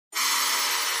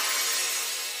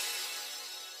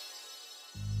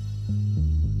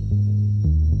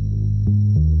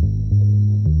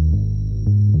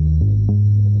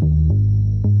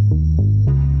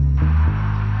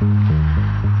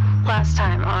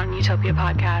on Utopia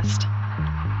Podcast.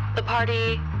 The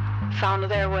party found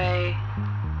their way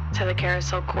to the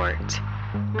Carousel Court,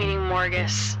 meeting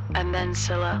Morgus and then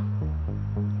Scylla.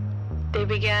 They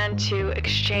began to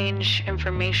exchange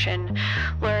information,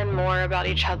 learn more about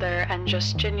each other, and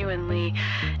just genuinely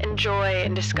enjoy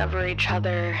and discover each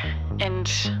other in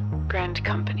grand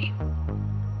company.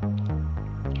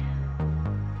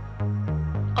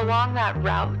 Along that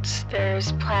route,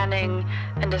 there's planning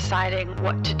and deciding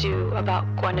what to do about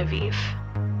Guinevere,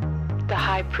 the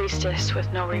High Priestess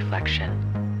with no reflection.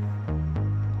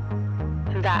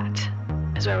 And that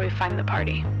is where we find the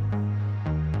party.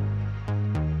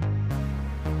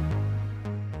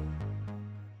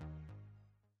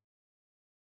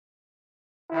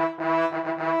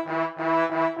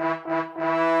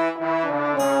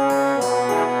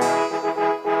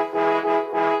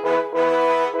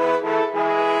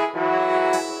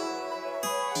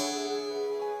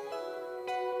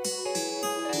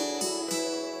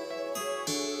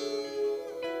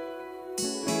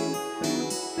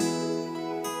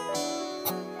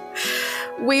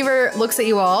 Weaver looks at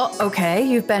you all. Okay,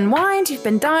 you've been wined, you've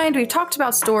been dined, we've talked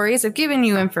about stories, I've given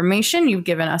you information, you've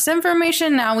given us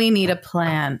information, now we need a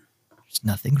plan. There's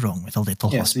nothing wrong with a little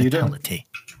hospitality.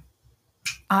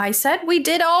 I said we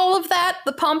did all of that.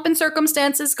 The pomp and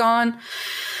circumstance is gone.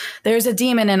 There's a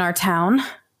demon in our town.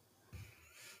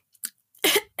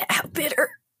 How bitter.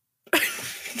 I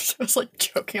was like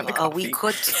joking on the coffee. We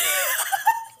could...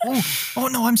 Oh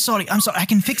no, I'm sorry. I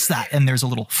can fix that. And there's a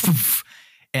little...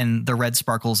 And the red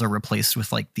sparkles are replaced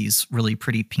with like these really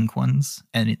pretty pink ones,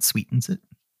 and it sweetens it.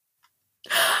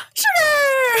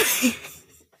 Sugar!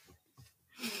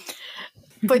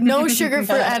 But no sugar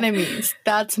for enemies.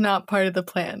 That's not part of the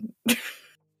plan.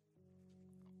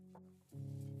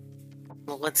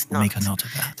 Well, let's not make a note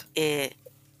of that.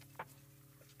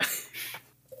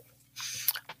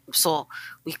 So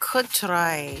we could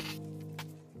try...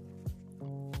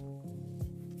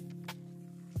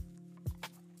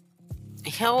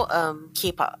 How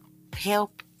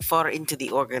far into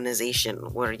the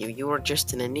organization were you? You were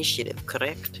just an initiative,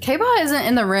 correct? Keba isn't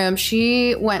in the room.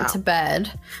 She went to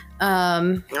bed.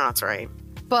 No, that's right.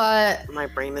 But my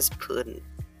brain is pudding.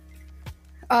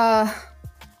 Yeah,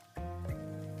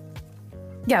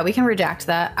 we can redact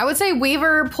that. I would say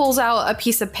Weaver pulls out a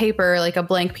piece of paper, like a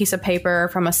blank piece of paper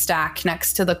from a stack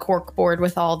next to the cork board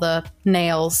with all the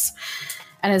nails,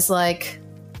 and is like,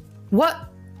 what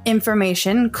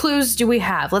information, clues do we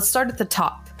have? Let's start at the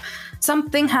top.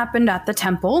 Something happened at the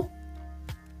temple.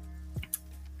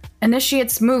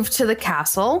 Initiates moved to the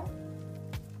castle.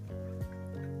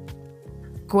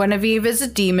 Guinevere is a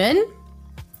demon.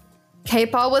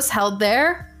 K-Paw was held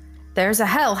there. There's a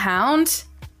hellhound.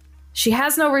 She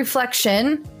has no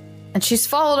reflection, and she's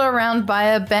followed around by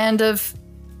a band of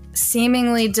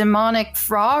seemingly demonic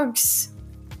frogs.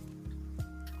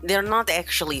 They're not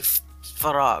actually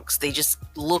frogs. They just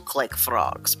look like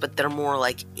frogs, but they're more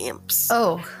like imps.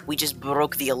 Oh. We just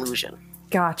broke the illusion.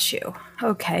 Got you.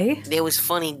 Okay. There was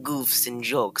funny goofs and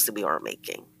jokes that we were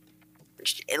making.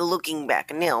 Which, looking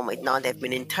back now, might not have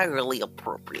been entirely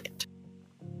appropriate.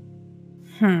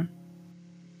 And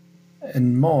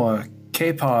more,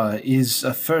 K-Paw is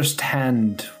a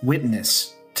first-hand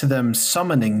witness to them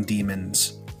summoning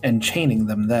demons and chaining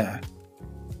them there.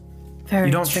 Very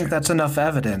You don't true. think that's enough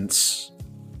evidence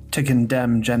to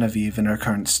condemn Genevieve in her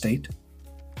current state?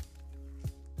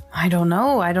 I don't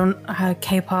know.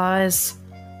 K-Paw is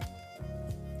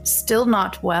still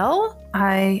not well.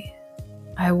 I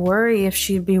worry if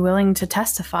she'd be willing to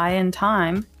testify in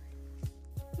time.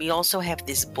 We also have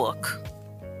this book.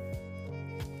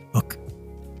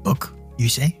 Book? You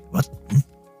say? What?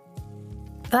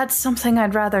 That's something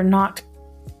I'd rather not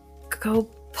go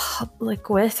public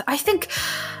with. I think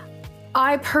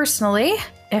I personally,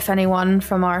 if anyone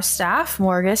from our staff,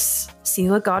 Morgus,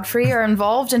 Sela, Godfrey, are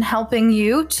involved in helping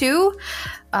you too,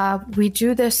 we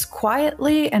do this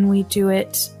quietly and we do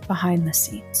it behind the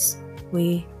scenes.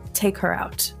 We take her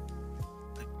out.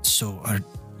 So are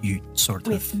you sort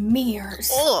of... With mirrors.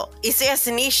 Oh,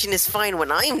 assassination is fine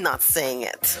when I'm not saying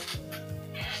it.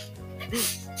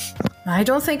 I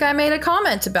don't think I made a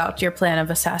comment about your plan of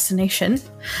assassination.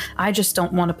 I just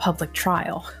don't want a public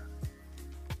trial.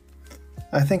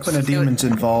 I think when a demon's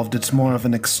involved, it's more of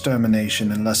an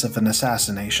extermination and less of an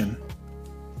assassination.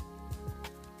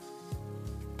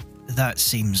 That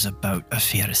seems about a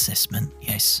fair assessment,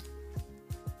 yes.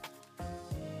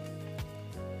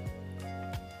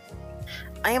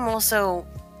 I am also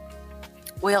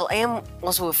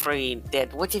afraid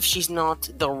that what if she's not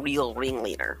the real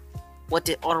ringleader? What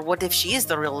if she is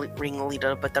the real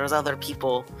ringleader, but there's other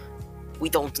people we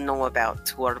don't know about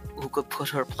who could put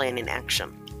her plan in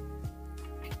action?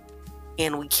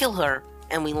 and we kill her,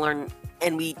 and we learn,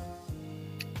 and the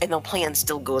plan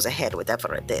still goes ahead,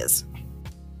 whatever it is.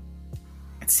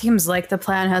 It seems like the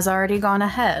plan has already gone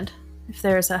ahead. If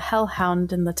there's a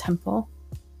hellhound in the temple.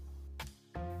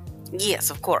 Yes,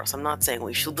 of course. I'm not saying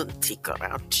we shouldn't seek her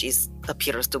out. She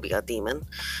appears to be a demon.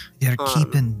 They're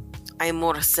keeping. I'm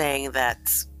more saying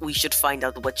that we should find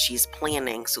out what she's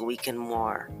planning so we can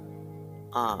more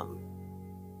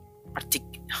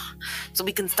so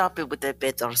we can stop it with a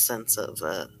better sense of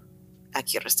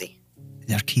accuracy.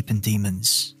 They're keeping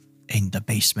demons in the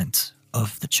basement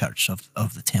of the church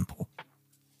of the temple.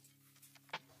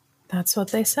 That's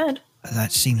what they said.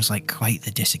 That seems like quite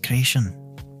the desecration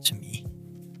to me.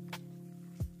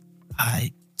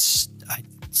 It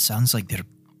sounds like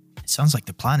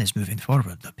the plan is moving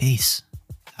forward apace.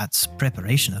 That's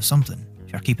preparation of something.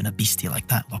 If you're keeping a beastie like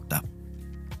that locked up.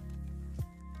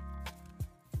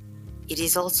 It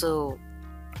is also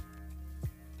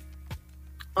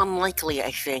unlikely,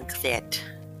 I think, that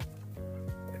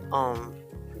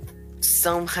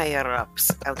some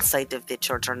higher-ups outside of the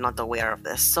church are not aware of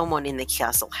this. Someone in the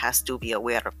castle has to be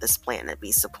aware of this plan and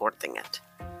be supporting it.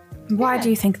 Why do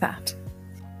you think that?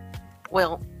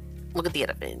 Well, look at the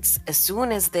evidence. As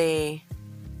soon as they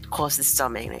caused the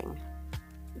summoning,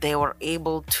 they were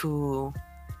able to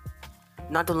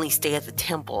not only stay at the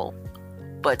temple,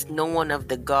 but no one of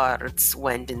the guards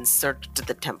went and searched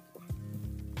the temple.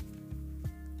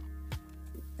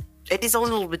 It is a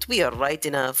little bit weird, right?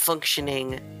 In a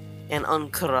functioning and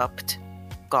uncorrupt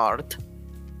guard,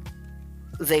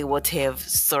 they would have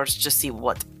searched to see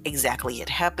what exactly had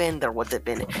happened. There would have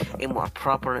been a more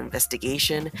proper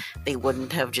investigation. They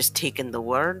wouldn't have just taken the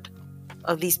word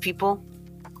of these people.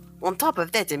 On top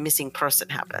of that, a missing person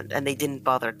happened, and they didn't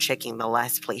bother checking the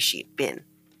last place she'd been.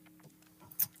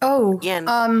 Oh,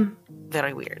 Again,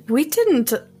 very weird. we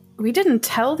didn't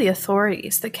tell the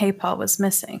authorities that K-Paw was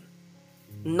missing.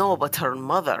 No, but her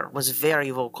mother was very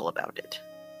vocal about it.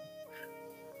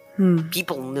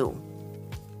 People knew.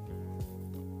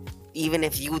 Even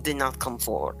if you did not come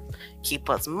forward.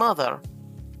 K-Paw's mother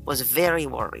was very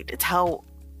worried. It's how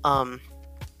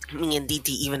me and DT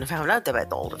even found out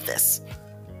about all of this.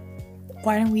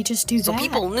 Why don't we just do So that?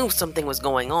 people knew something was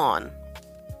going on.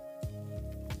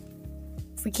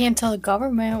 If we can't tell the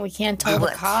government, we can't tell the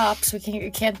What? cops, we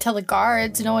can't tell the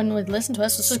guards, no one would listen to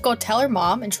us. Let's just go tell her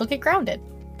mom and she'll get grounded.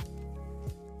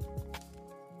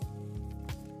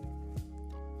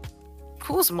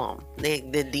 Whose mom? The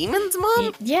demon's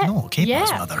mom? Yeah. No, K-Paw's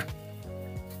yeah. mother.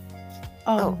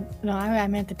 Oh, no, I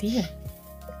meant the demon.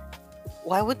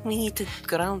 Why would we need to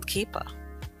ground K-Paw?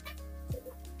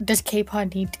 Does K-Paw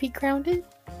need to be grounded?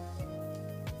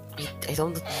 I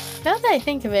don't... Now that I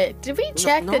think of it, did we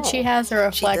check that she no, has a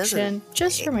she reflection? doesn't.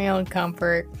 Just for my own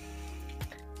comfort.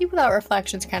 People without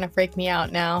reflections kind of freak me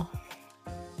out now.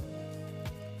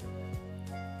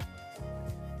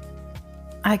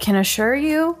 I can assure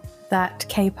you that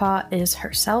K-Paw is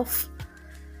herself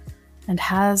and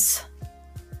has...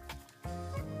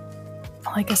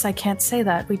 Well, I guess I can't say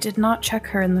that. We did not check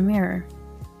her in the mirror.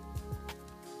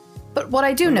 But what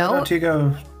I do Why know... don't you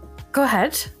go? Go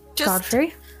ahead, Just-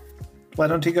 Godfrey. Why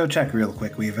don't you go check real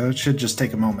quick, Weaver? It should just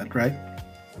take a moment, right?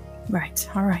 Right,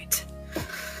 all right.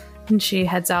 And she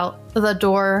heads out the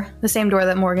door, the same door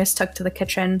that Morgus took to the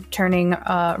kitchen, turning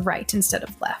right instead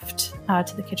of left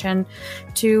to the kitchen,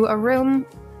 to a room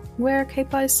where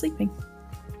K-Paw is sleeping.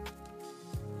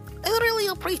 I really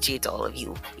appreciate all of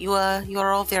you. You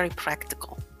are all very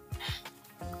practical.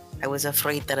 I was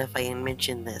afraid that if I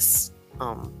mentioned this,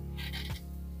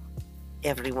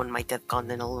 everyone might have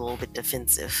gotten a little bit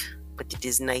defensive. But it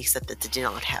is nice that did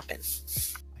not happen.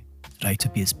 Try to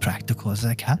be as practical as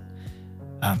I can.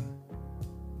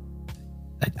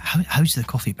 How's the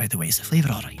coffee, by the way? Is the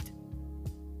flavour all right?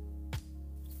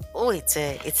 Oh,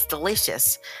 it's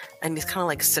delicious. And he's kind of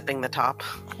like sipping the top.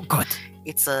 Oh, good.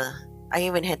 I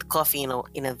haven't had coffee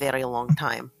in a very long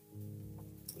time.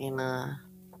 And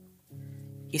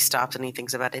he stops and he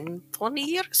thinks about it in 20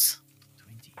 years.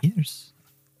 20 years?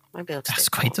 Maybe I'll That's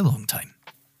stay quite a home. long time.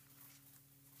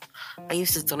 I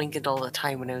used to drink it all the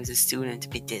time when I was a student,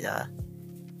 but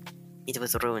it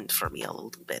was ruined for me a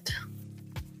little bit.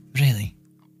 Really?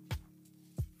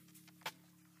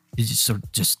 Is it sort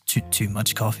of just too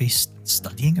much coffee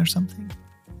studying or something?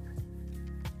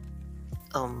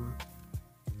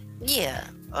 Yeah,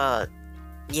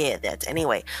 that.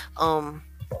 Anyway, about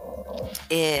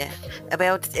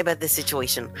the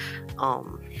situation,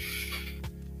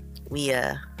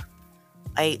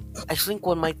 I think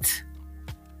one might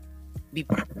be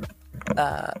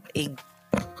a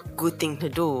good thing to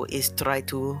do is try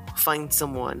to find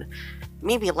someone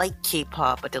maybe like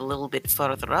K-pop, but a little bit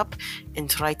further up, and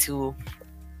try to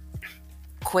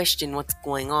question what's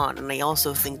going on. And I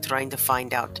also think trying to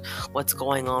find out what's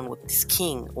going on with this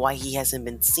king, why he hasn't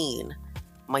been seen,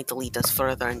 might lead us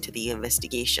further into the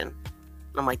investigation.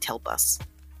 That might help us.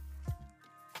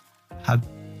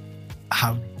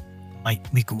 How might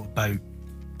we go about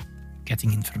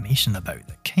getting information about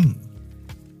the king?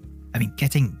 I mean,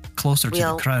 getting closer to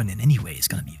the crown in any way is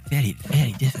going to be very,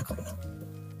 very difficult.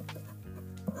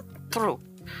 True.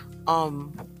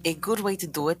 A good way to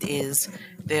do it is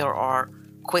there are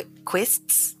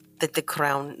quests that the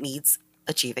crown needs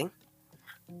achieving.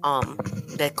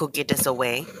 That could get us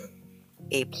away.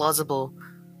 A plausible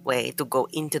way to go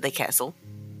into the castle.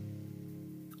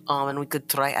 And we could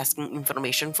try asking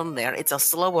information from there. It's a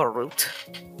slower route,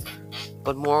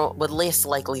 but less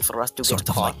likely for us to sort get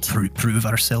of caught. like prove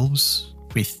ourselves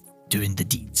with doing the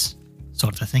deeds,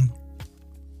 sort of thing.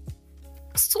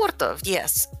 Sort of,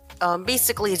 yes.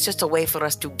 Basically, it's just a way for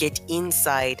us to get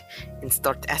inside and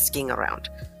start asking around.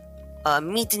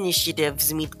 Meet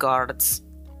initiatives, meet guards,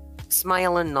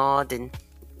 smile and nod, and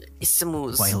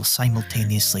smooth. While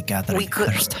simultaneously gathering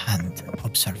first-hand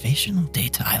observational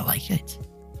data. I like it.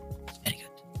 Very good.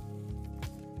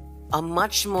 A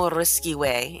much more risky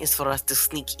way is for us to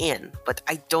sneak in, but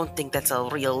I don't think that's a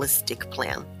realistic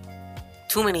plan.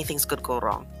 Too many things could go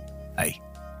wrong. Aye.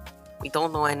 We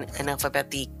don't know enough about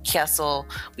the castle.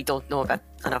 We don't know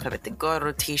enough about the guard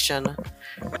rotation.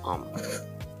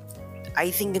 I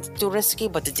think it's too risky,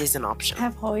 but it is an option.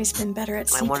 I've always been better at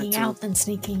sneaking out than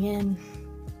sneaking in.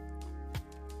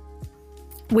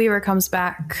 Weaver comes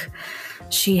back.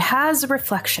 She has a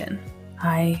reflection.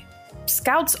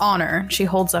 Scout's honor. She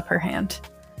holds up her hand.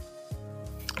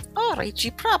 Alright, she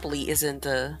probably isn't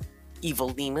a evil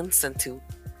demon sent to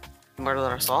murder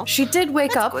us all. She did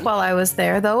wake up while I was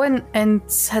there, though, and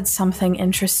said something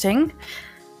interesting.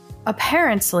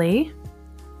 Apparently,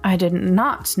 I did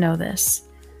not know this.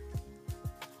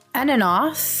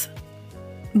 Enenoth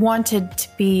wanted to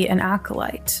be an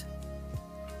acolyte,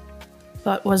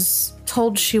 but was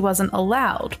told she wasn't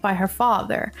allowed by her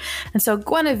father. And so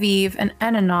Guinevere and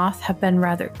Enenoth have been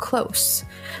rather close.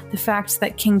 The fact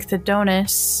that King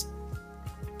Thedonis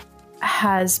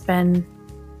has been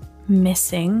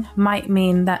missing might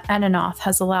mean that Enenoth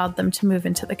has allowed them to move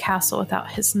into the castle without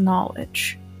his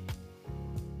knowledge.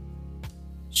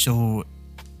 So,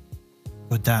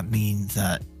 would that mean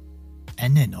that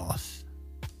Enenoth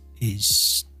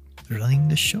is running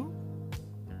the show?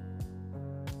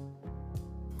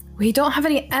 We don't have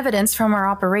any evidence from our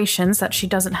operations that she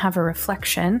doesn't have a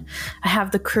reflection. I have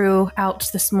the crew out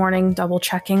this morning double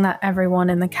checking that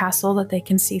everyone in the castle that they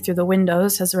can see through the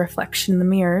windows has a reflection in the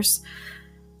mirrors.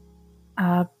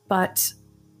 But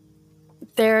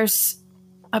there's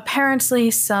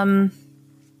apparently an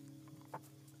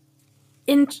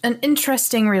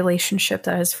interesting relationship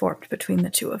that has formed between the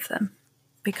two of them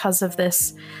because of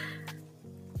this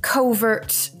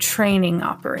covert training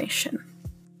operation.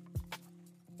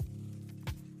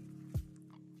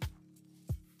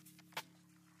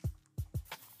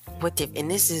 What if, and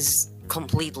this is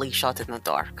completely shot in the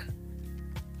dark,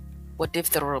 what if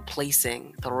they're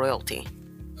replacing the royalty?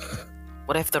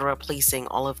 What if they're replacing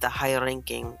all of the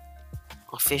high-ranking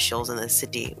officials in the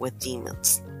city with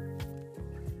demons?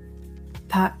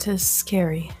 That is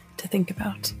scary to think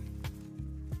about.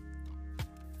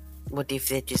 What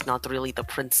if it is not really the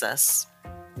princess,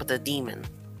 but a demon?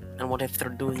 And what if they're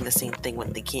doing the same thing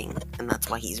with the king, and that's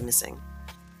why he's missing?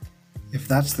 If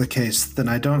that's the case, then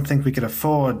I don't think we could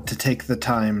afford to take the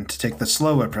time to take the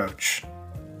slow approach.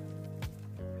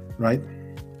 Right?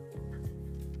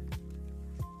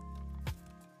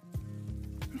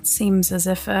 It seems as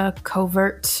if a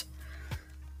covert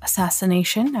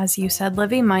assassination, as you said,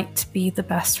 Livy, might be the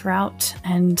best route,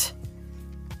 and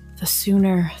the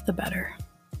sooner the better.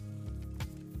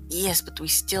 Yes, but we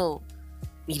still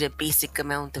need a basic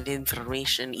amount of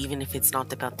information, even if it's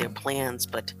not about their plans,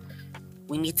 but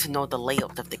we need to know the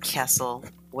layout of the castle,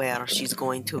 where she's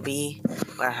going to be,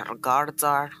 where her guards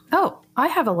are. Oh, I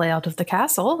have a layout of the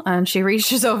castle. And she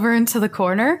reaches over into the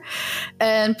corner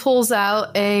and pulls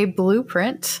out a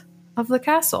blueprint of the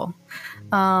castle.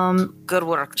 Good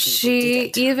work.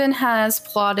 She even has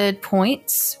plotted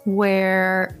points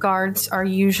where guards are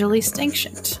usually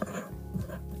stationed.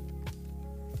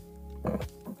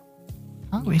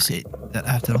 How is it that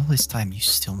after all this time you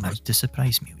still managed to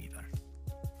surprise me, Weaver?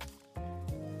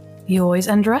 You always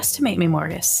underestimate me,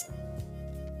 Morgus.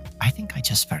 I think I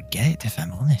just forget, if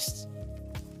I'm honest.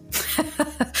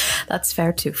 That's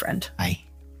fair too, friend. Aye.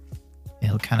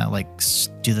 He'll kind of like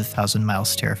do the 1,000-mile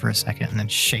stare for a second and then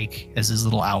shake as his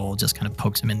little owl just kind of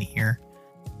pokes him in the ear.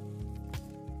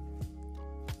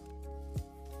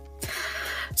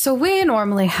 So we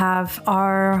normally have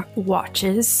our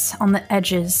watches on the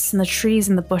edges and the trees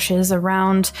and the bushes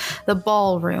around the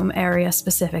ballroom area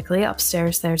specifically.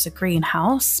 Upstairs there's a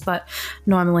greenhouse, but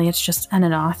normally it's just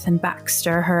Enanoth and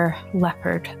Baxter, her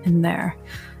leopard, in there.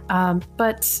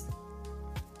 But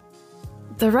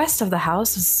the rest of the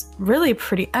house is really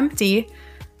pretty empty,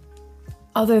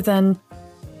 other than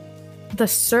the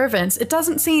servants. It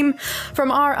doesn't seem, from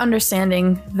our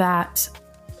understanding, that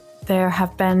there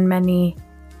have been many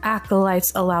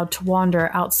acolytes allowed to wander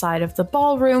outside of the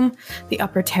ballroom, the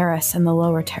upper terrace, and the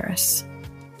lower terrace.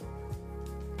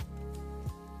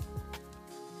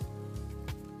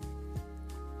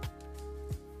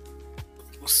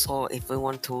 So if we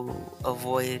want to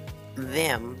avoid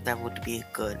them, that would be a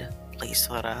good place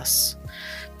for us.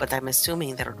 But I'm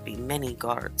assuming there would be many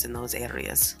guards in those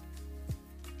areas.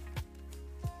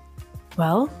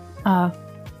 Well,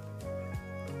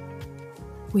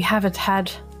 we haven't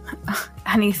had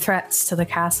any threats to the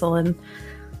castle in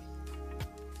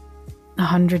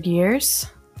 100 years.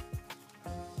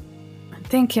 I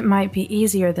think it might be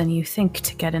easier than you think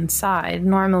to get inside.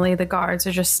 Normally the guards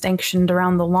are just stationed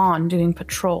around the lawn doing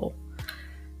patrol.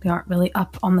 They aren't really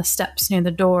up on the steps near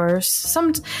the doors.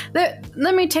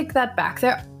 Let me take that back.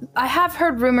 I have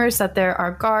heard rumors that there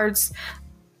are guards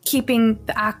keeping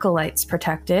the acolytes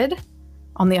protected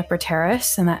on the upper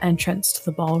terrace and that entrance to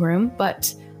the ballroom,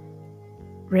 but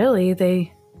really,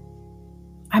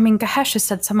 Gahesh has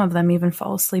said some of them even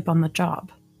fall asleep on the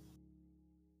job.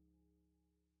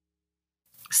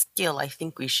 Still, I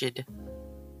think we should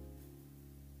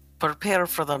prepare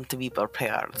for them to be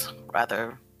prepared,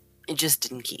 rather,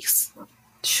 just in case.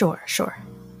 Sure.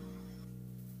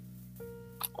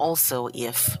 Also,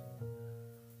 if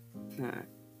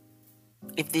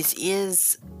this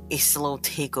is a slow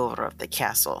takeover of the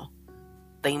castle,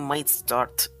 they might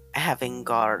start having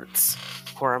guards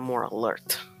who are more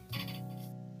alert.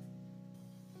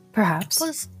 Perhaps.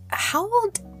 Plus, how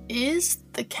old is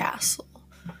the castle?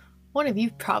 One of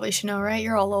you probably should know, right?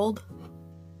 You're all old.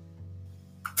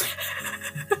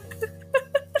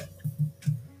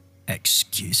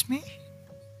 Excuse me?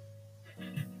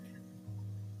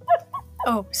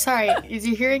 Oh, sorry. Is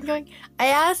your hearing going? I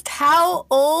asked how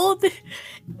old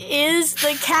is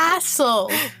the castle?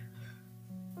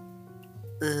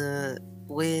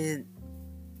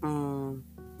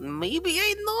 Maybe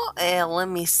I know.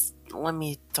 Let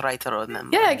me try to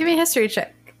remember. Yeah, give me a history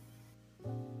check.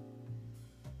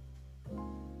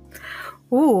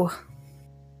 Ooh.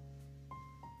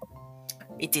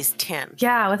 It is 10.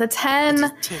 Yeah, with a 10, It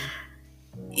is 10.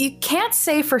 you can't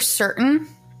say for certain,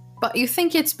 but you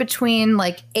think it's between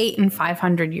 8 and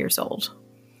 500 years old.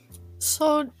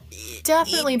 So,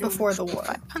 definitely before the war.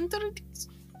 500?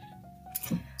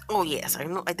 Oh yes, I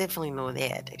know. I definitely know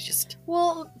that. I just.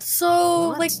 Well, so,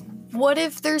 What? what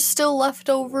if there's still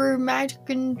leftover magic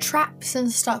and traps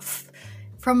and stuff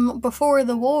from before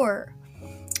the war?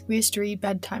 We used to read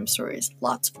bedtime stories.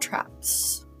 Lots of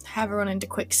traps. Haven't run into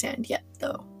quicksand yet,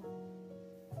 though.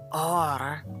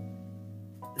 Or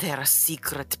there are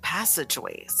secret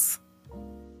passageways.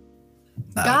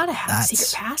 Now, Gotta have that's-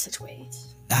 secret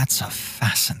passageways. That's a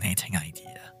fascinating idea.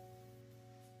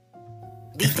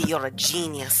 Lita, you're a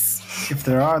genius. If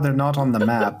there are, they're not on the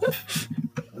map.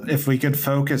 If we could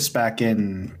focus back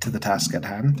in to the task at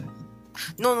hand.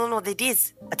 No, that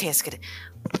is a task.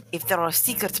 If there are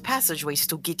secret passageways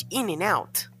to get in and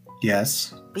out,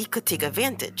 Yes. we could take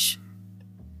advantage.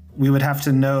 We would have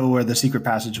to know where the secret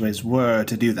passageways were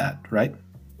to do that, right?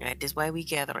 That is why we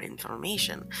gather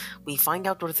information. We find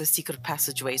out where the secret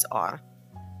passageways are.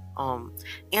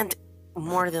 And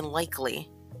more than likely,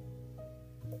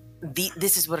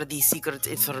 this is where the secret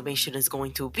information is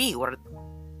going to be, where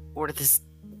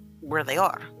they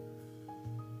are.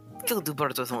 Kill two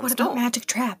birds with one What about stone. magic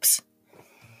traps?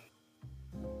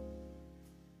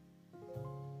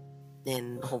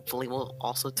 Then hopefully we'll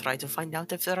also try to find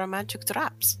out if there are magic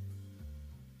traps.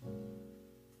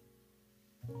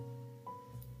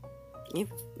 If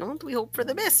not, we hope for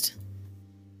the best.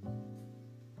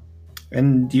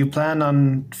 And do you plan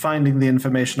on finding the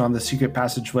information on the secret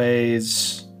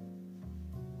passageways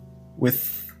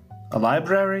with a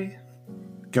library?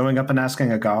 Going up and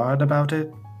asking a guard about it?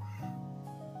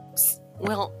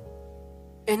 Well,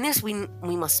 in this we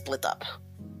must split up.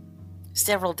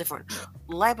 Several different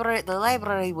the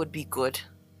library would be good.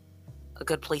 A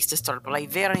good place to start, but I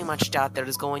very much doubt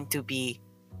there's going to be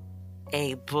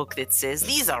a book that says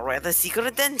these are where the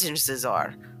secret entrances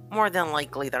are. More than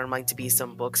likely there might be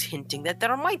some books hinting that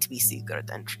there might be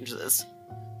secret entrances.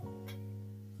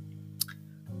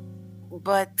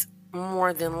 But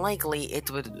more than likely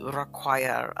it would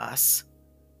require us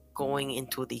going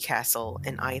into the castle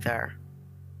and either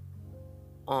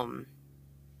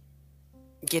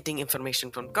getting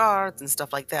information from guards and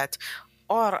stuff like that,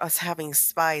 or us having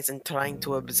spies and trying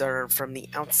to observe from the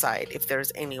outside if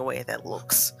there's any way that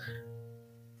looks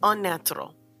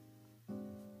unnatural.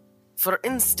 For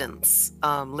instance,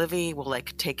 Livy will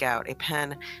like take out a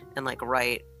pen and like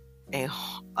write a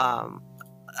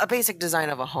basic design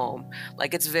of a home.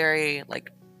 Like it's very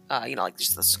like like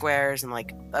just the squares and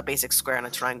like a basic square and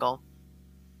a triangle.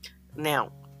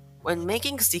 Now, when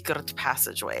making secret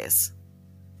passageways,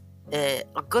 a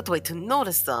good way to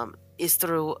notice them is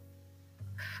through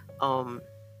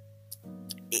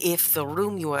if the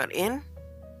room you are in,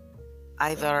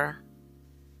 either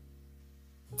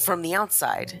from the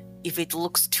outside, if it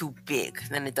looks too big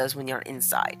than it does when you're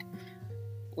inside.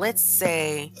 Let's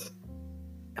say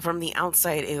from the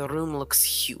outside a room looks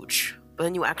huge, but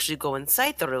then you actually go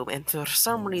inside the room and for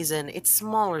some reason it's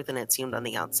smaller than it seemed on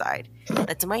the outside.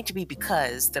 That might be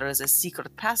because there is a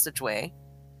secret passageway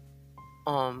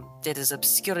that is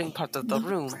obscuring part of the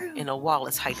room and a wall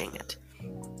is hiding it.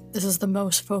 This is the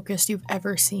most focused you've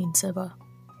ever seen, Siva.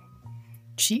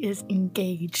 She is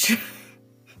engaged.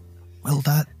 Well,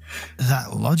 that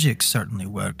logic certainly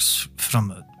works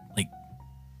from a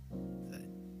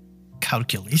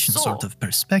calculation sort of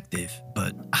perspective,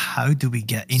 but how do we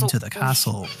get into the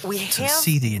castle to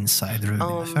see the inside room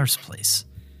in the first place?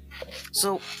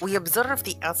 So we observe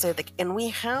the outside, and we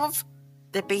have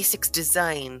the basic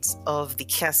designs of the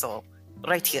castle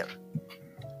right here.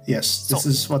 Yes, this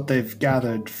is what they've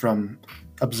gathered from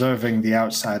observing the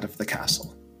outside of the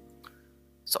castle.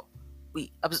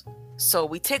 So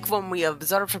we take what we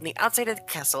observe from the outside of the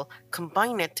castle,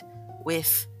 combine it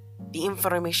with the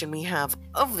information we have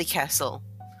of the castle,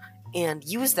 and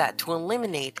use that to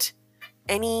eliminate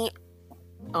any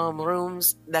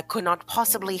rooms that could not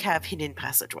possibly have hidden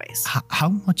passageways. How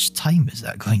much time is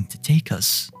that going to take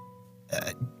us?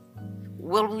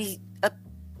 Well, we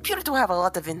appear to have a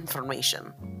lot of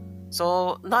information,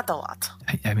 so not a lot.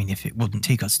 I mean, if it wouldn't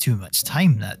take us too much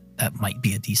time, that might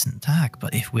be a decent attack,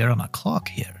 but if we're on a clock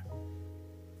here,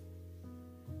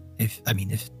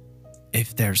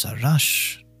 if there's a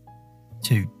rush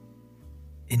to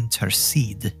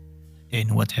intercede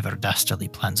in whatever dastardly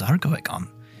plans are going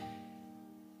on,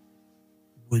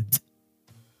 would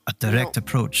a direct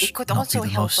approach not be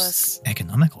the most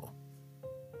economical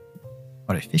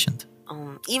or efficient?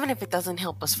 Even if it doesn't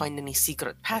help us find any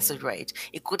secret passageway,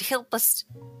 it could help us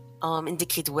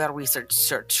indicate where we should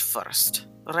search first,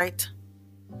 right?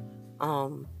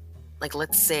 Like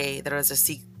let's say there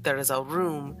is a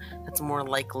room that's more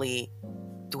likely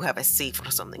to have a safe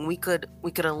or something. We could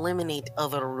eliminate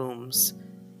other rooms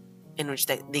in which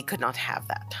they could not have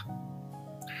that,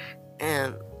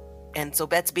 and so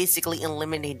that's basically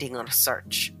eliminating our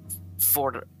search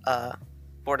for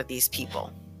these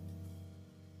people.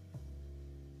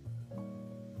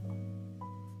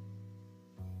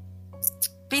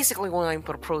 Basically, what I'm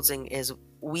proposing is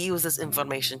we use this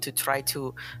information to try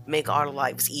to make our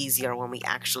lives easier when we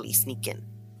actually sneak in.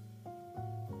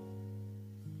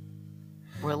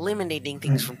 We're eliminating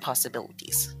things from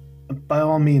possibilities. By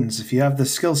all means, if you have the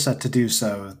skill set to do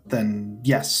so, then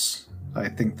yes, I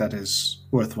think that is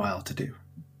worthwhile to do.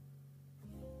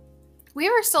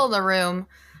 Weaver's still in the room.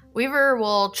 Weaver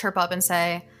will chirp up and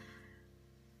say,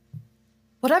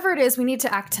 whatever it is, we need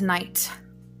to act tonight.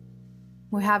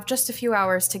 We have just a few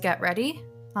hours to get ready.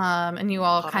 And you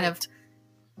all kind of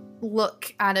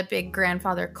look at a big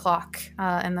grandfather clock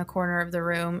in the corner of the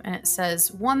room, and it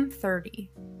says 1:30.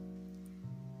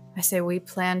 I say we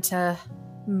plan to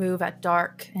move at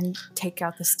dark and take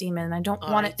out this demon. I don't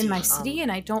want it in my city, and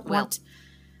I don't want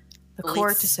the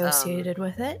court associated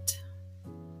with it.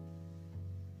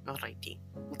 Alrighty.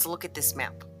 Let's look at this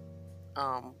map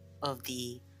of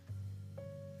the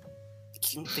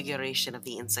configuration of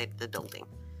the inside of the building.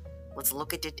 Let's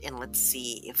look at it and let's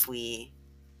see if we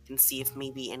can see if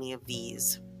maybe any of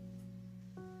these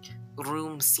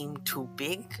rooms seem too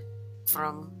big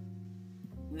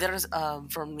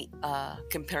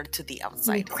compared to the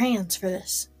outside. We need crayons for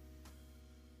this.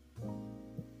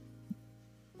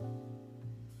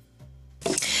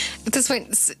 At this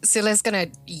point, Scylla's gonna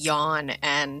yawn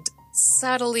and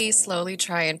subtly, slowly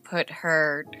try and put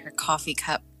her coffee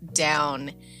cup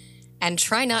down and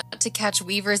try not to catch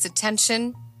Weaver's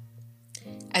attention,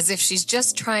 as if she's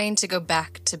just trying to go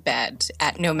back to bed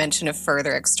at no mention of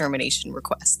further extermination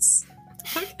requests.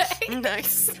 Okay.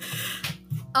 Nice.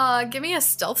 Give me a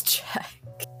stealth check.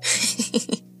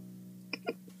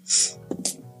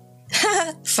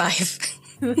 5.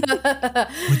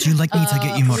 Would you like me to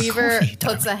get you more Weaver coffee,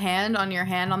 puts darling? a hand on your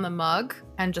hand on the mug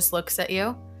and just looks at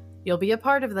you. You'll be a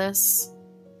part of this,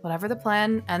 whatever the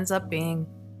plan ends up being.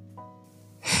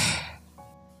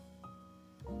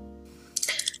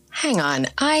 Hang on.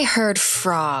 I heard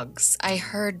frogs. I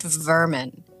heard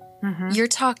vermin. Mm-hmm. You're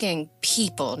talking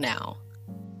people now.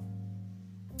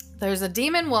 There's a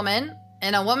demon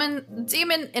in a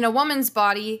woman's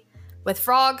body with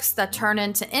frogs that turn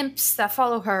into imps that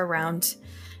follow her around.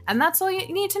 And that's all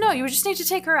you need to know. You just need to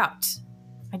take her out.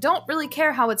 I don't really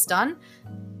care how it's done.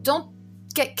 Don't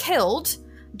get killed.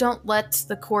 Don't let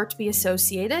the court be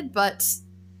associated, but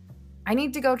I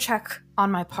need to go check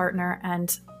on my partner,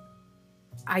 and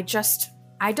I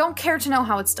don't care to know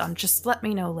how it's done. Just let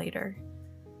me know later.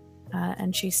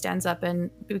 And she stands up and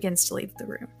begins to leave the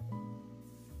room.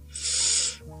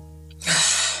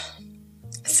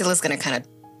 Scylla's gonna kind of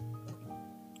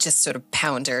just sort of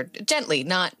pound her gently,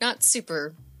 not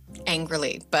super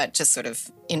angrily, but just sort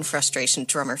of in frustration,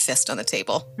 drum her fist on the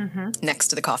table next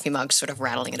to the coffee mug, sort of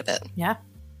rattling it a bit. Yeah.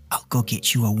 I'll go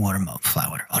get you a warm-up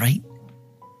flower, all right?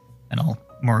 And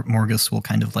Morgus will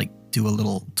kind of like do a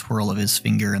little twirl of his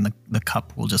finger, and the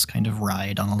cup will just kind of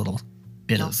ride on a little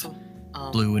bit of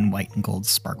blue and white and gold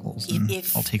sparkles. And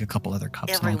I'll take a couple other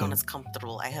cups and I'll go is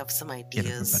comfortable. I have some give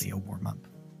ideas. everybody a warm-up.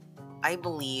 I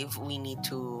believe we need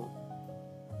to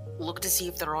look to see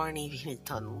if there are any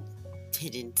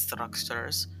hidden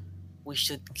structures. We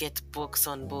should get books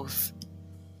on both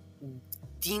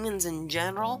demons in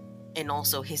general and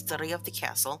also history of the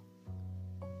castle.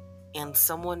 And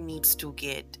someone needs to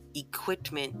get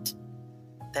equipment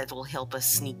that will help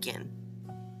us sneak in.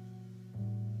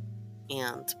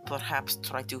 And perhaps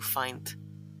try to find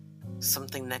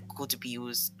something that could be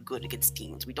used good against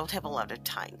demons. We don't have a lot of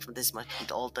time for this much.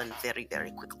 It's all done very,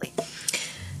 very quickly.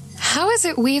 How is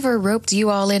it Weaver roped you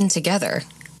all in together?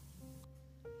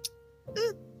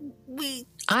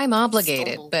 I'm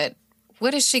obligated, but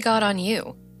what has she got on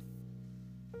you?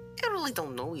 I really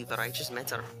don't know either. I just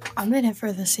met her. I'm in it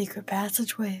for the secret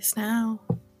passageways now.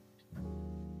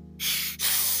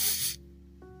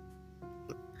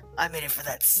 I'm in it for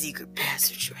that secret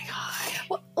passageway.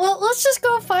 Well, let's just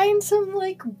go find some,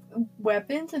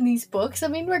 weapons in these books. I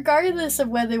mean, regardless of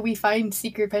whether we find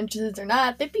secret pensions or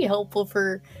not, they'd be helpful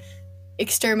for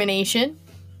extermination.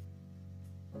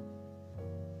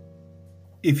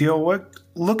 If you're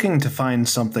looking to find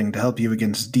something to help you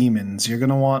against demons, you're going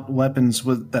to want weapons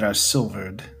that are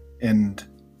silvered. And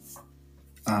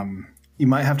you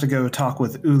might have to go talk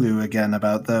with Ulu again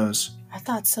about those. I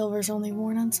thought silver's only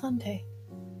worn on Sunday.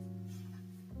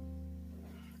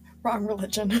 Wrong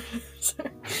religion.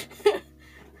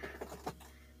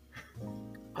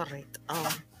 Alright,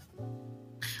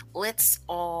 let's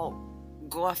all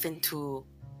go off into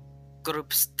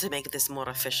groups to make this more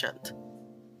efficient.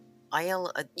 We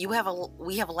have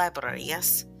a library,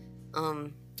 yes?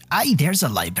 Aye, there's a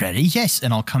library, yes.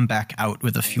 And I'll come back out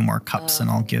with a few more cups, and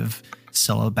I'll give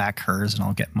Scylla back hers, and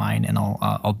I'll get mine, and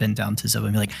I'll bend down to Ziba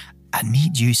and be like, I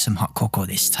made you some hot cocoa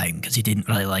this time because he didn't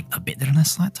really like the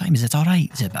bitterness that time. Is it all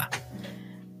right, Ziba?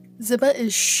 Ziba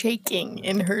is shaking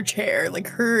in her chair.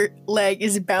 Her leg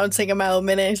is bouncing a mile a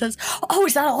minute. And says, "Oh,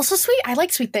 is that also sweet? I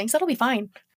like sweet things. That'll be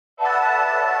fine."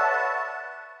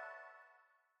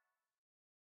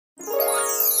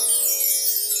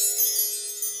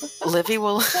 Livy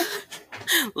will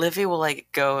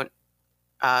go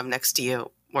next to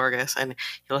you, Morgus, and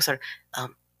he'll start.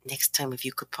 Next time, if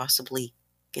you could possibly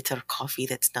get her coffee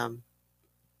that's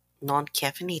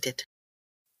non-caffeinated.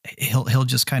 He'll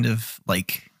just kind of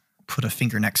put a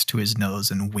finger next to his nose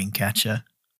and wink at you.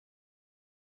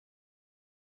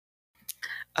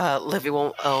 Livy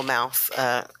will mouth.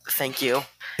 Thank you.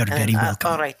 You're very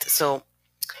welcome. All right, so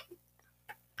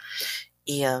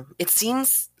yeah, it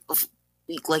seems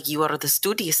like you are the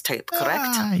studious type,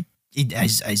 correct?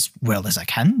 As well as I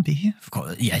can be, of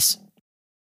course. Yes.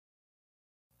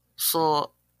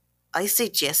 So, I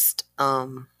suggest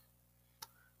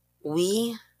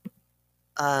we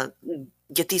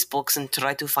get these books and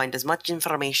try to find as much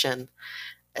information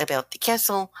about the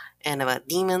castle and about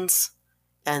demons,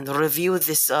 and review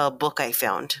this book I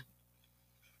found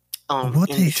in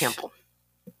the temple,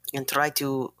 and try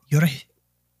to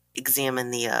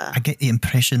examine the. I get the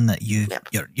impression that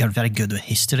you're very good with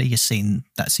history. You're saying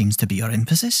that seems to be your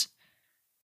emphasis.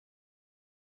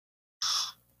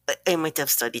 I might have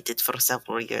studied it for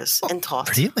several years and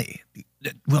taught. Really?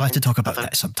 We'll have to talk about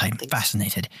that sometime.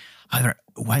 Fascinated. However,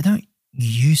 why don't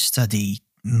you study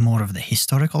more of the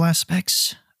historical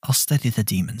aspects? I'll study the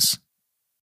demons.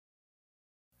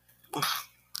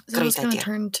 Zilla's going to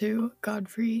turn to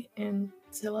Godfrey and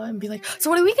Zilla and be like, "So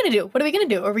what are we going to do? What are we going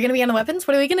to do? Are we going to be on the weapons?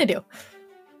 What are we going to do?"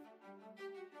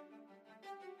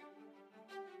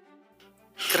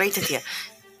 Great idea.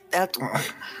 that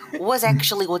was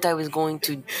actually what I was going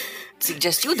to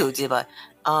suggest you do, Ziba.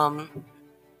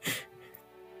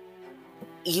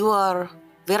 You are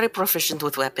very proficient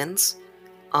with weapons,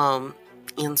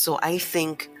 and so I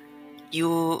think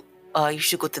you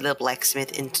should go to the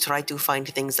blacksmith and try to find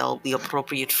things that will be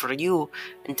appropriate for you,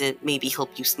 and to maybe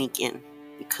help you sneak in,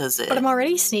 because But I'm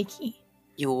already sneaky.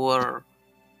 you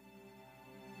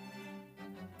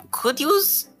could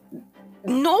use.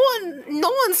 No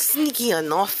one's sneaky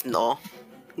enough, no.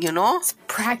 You know?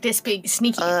 Practice being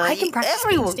sneaky. I can practice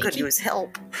everyone being could sneaky. use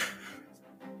help.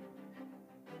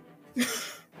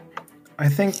 I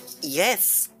think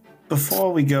Yes.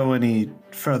 before we go any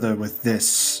further with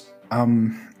this,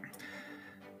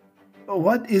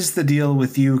 what is the deal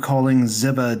with you calling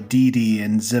Ziba Didi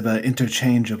and Ziba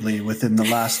interchangeably within the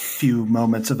last few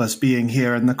moments of us being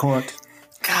here in the court?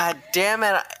 God damn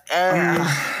it.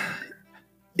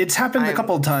 It's happened a I'm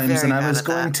couple times, and very I was bad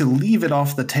at going that. to leave it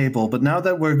off the table, but now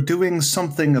that we're doing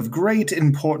something of great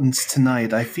importance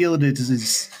tonight, I feel it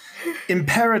is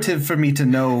imperative for me to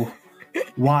know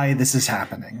why this is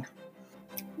happening.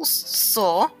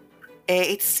 So,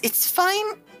 it's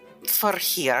fine for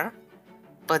here,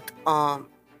 but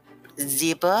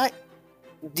Ziba,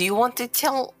 do you want to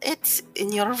tell it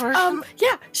in your version?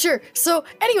 Yeah, sure. So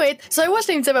anyway, I was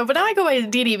named Ziba, but now I go by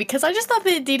Didi because I just thought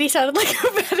that Didi sounded like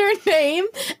a better name,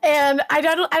 and I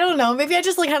don't know. Maybe I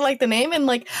just like had like the name, and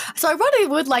like so I probably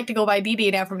would like to go by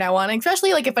Didi now from now on.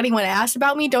 Especially like if anyone asks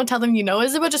about me, don't tell them you know a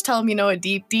Ziba, just tell them you know a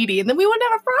deep Didi, and then we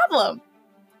wouldn't have a problem.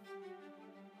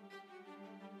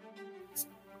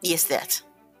 Yes, that.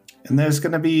 And there's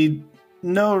going to be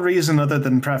no reason other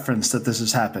than preference that this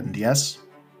has happened, yes?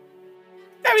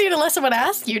 I mean, unless someone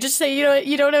asks you, just say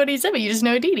you don't know any Ziba, you just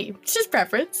know Didi. It's just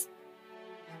preference.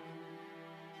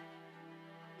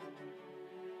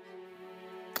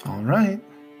 All right.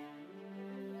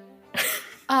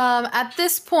 At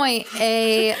this point,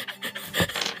 a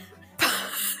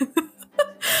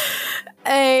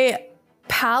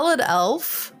pallid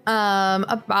elf,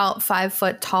 about 5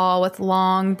 foot tall with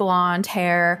long blonde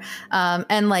hair,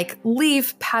 and like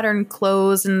leaf patterned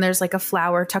clothes, and there's like a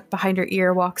flower tucked behind her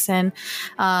ear, walks in,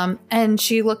 and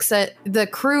she looks at the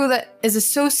crew that is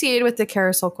associated with the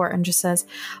carousel court and just says,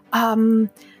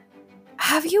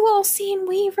 have you all seen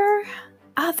Weaver?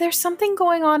 There's something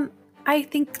going on. I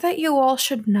think that you all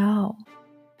should know.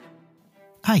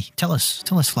 Hi, tell us,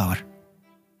 Flower.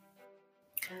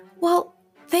 Well,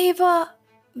 they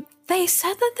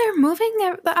said that they're moving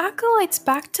the acolytes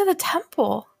back to the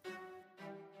temple.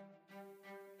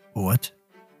 What?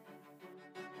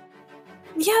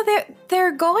 Yeah,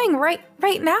 they're going right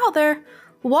now. They're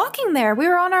walking there. We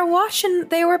were on our watch and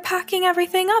they were packing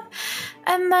everything up.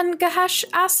 And then Gahesh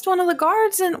asked one of the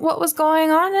guards and what was going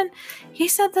on, and he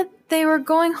said that they were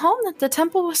going home, that the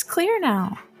temple was clear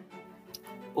now.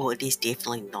 Oh, it is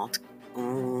definitely not.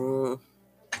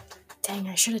 Dang,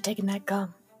 I should have taken that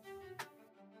gum.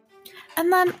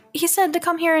 And then he said to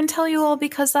come here and tell you all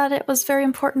because that it was very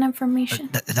important information.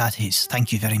 That is.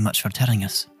 Thank you very much for telling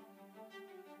us.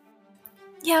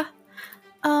 Yeah.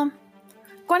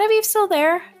 Guinevere's still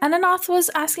there. Ananoth was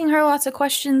asking her lots of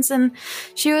questions, and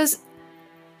she was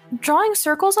drawing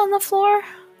circles on the floor.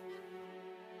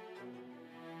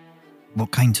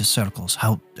 What kinds of circles?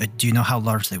 How do you know how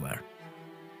large they were?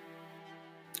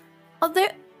 Oh,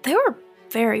 they were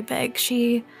very big.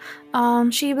 She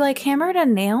like hammered a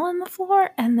nail in the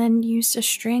floor and then used a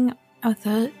string with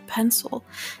a pencil.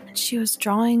 And she was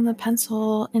drawing the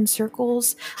pencil in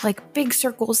circles, like big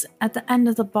circles at the end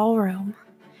of the ballroom.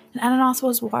 And Ananoth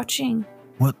was watching.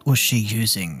 What was she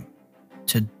using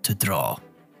to draw?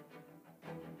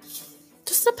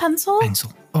 Just a pencil.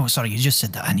 Pencil. Oh, sorry, you just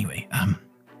said that anyway.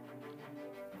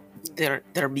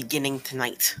 They're beginning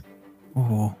tonight.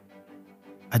 Oh,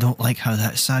 I don't like how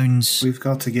that sounds. We've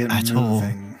got to get At all.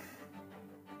 moving.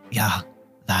 Yeah,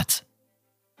 that.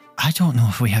 I don't know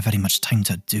if we have very much time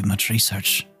to do much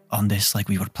research on this like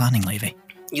we were planning, Levy.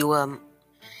 You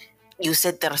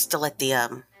said they're still at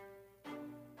the,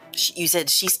 you said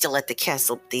she's still at the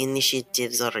castle, but the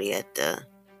initiatives are at the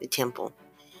temple.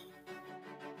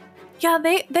 Yeah,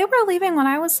 they were leaving when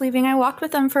I was leaving. I walked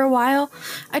with them for a while.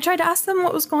 I tried to ask them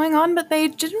what was going on, but they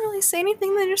didn't really say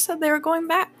anything. They just said they were going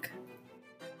back.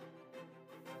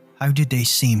 How did they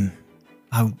seem?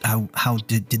 How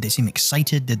did they seem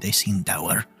excited? Did they seem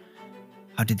dour?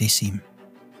 How did they seem?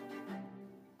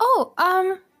 Oh,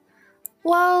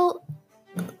 well,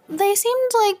 they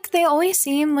seemed like they always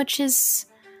seem, which is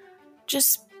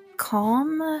just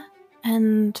calm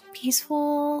and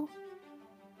peaceful.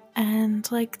 And,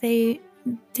 like, they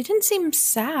didn't seem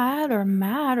sad or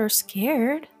mad or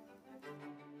scared.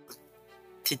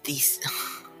 Did these...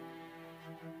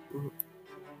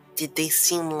 Did they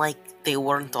seem like they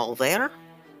weren't all there?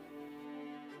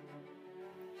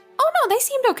 Oh no, they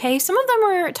seemed okay. Some of them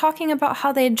were talking about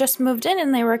how they had just moved in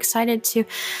and they were excited to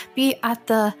be at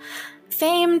the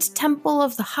famed Temple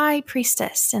of the High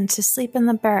Priestess and to sleep in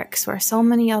the barracks where so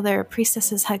many other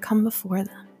priestesses had come before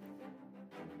them.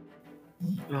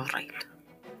 All right.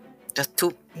 Just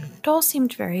two. It all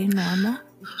seemed very normal.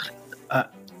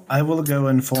 I will go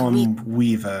inform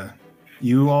Weaver.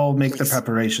 You all make the Please.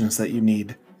 preparations that you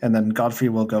need, and then Godfrey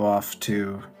will go off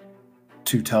to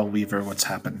tell Weaver what's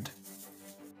happened.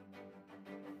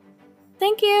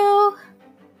 Thank you.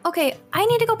 Okay, I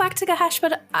need to go back to Gahesh,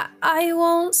 but I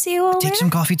will see you all Take later. some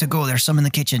coffee to go. There's some in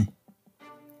the kitchen.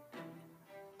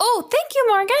 Oh, thank you,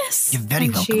 Margus. You're very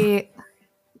and welcome. She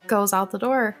goes out the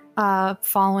door,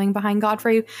 following behind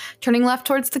Godfrey, turning left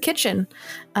towards the kitchen,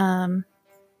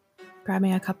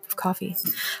 grabbing a cup of coffee.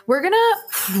 We're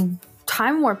gonna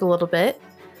time warp a little bit.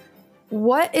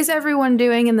 What is everyone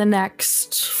doing in the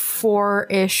next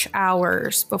 4-ish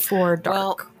hours before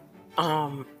dark?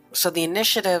 Well, so the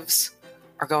initiatives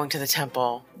are going to the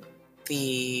temple. But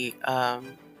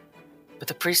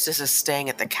the priestess is staying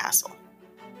at the castle.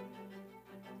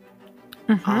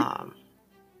 Mhm.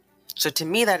 So to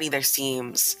me, that either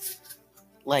seems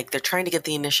like they're trying to get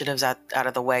the initiatives out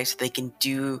of the way so they can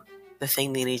do the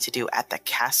thing they need to do at the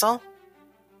castle.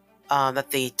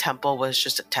 That the temple was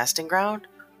just a testing ground,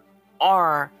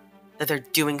 or that they're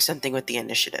doing something with the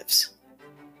initiatives.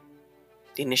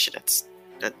 The initiatives.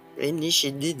 I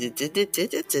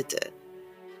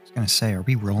was going to say, are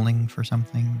we rolling for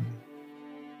something?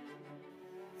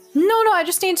 No, I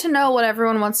just need to know what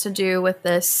everyone wants to do with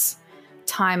this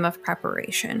time of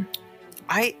preparation.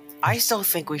 I still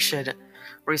think we should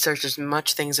research as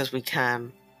much things as we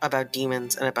can about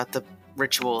demons and about the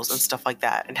rituals and stuff like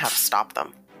that and how to stop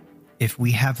them. If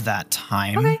we have that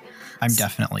time, Okay. I'm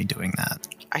definitely doing that.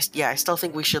 I still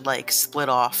think we should like split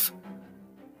off.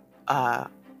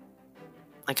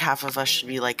 Like half of us should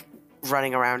be like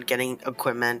running around getting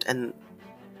equipment, and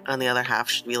the other half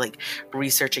should be like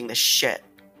researching the shit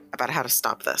about how to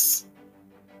stop this.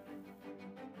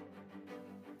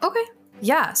 Okay.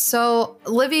 Yeah. So,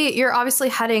 Livy, you're obviously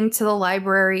heading to the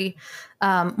library.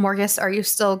 Morgus, are you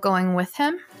still going with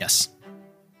him? Yes.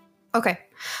 Okay.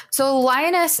 So,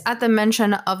 Lioness, at the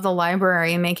mention of the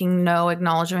library, making no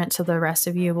acknowledgement to the rest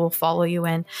of you, will follow you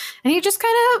in. And he just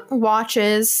kind of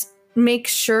watches,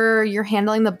 makes sure you're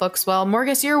handling the books well.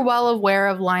 Morgus, you're well aware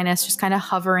of Linus just kind of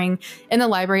hovering in the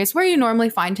library. It's where you normally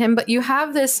find him, but you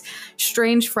have this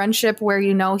strange friendship where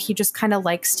you know he just kind of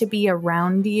likes to be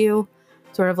around you,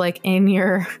 sort of like in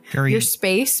your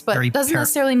space, but very doesn't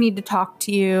necessarily need to talk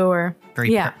to you or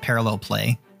Very yeah. parallel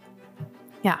play.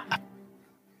 Yeah.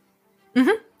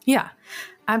 Yeah,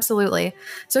 absolutely.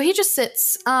 So he just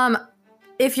sits.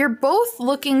 If you're both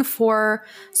looking for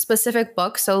specific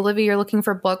books, so Olivia, you're looking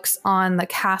for books on the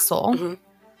castle.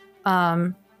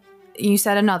 Mhm. You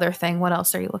said another thing. What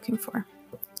else are you looking for?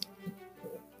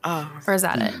 Or is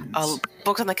that it?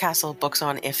 Books on the castle, books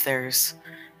on if there's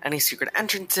any secret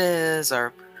entrances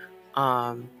or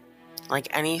like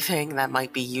anything that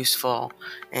might be useful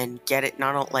and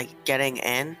getting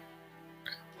in,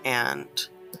 and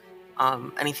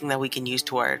anything that we can use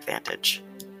to our advantage.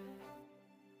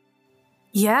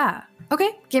 Yeah. Okay.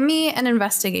 Give me an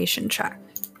investigation check.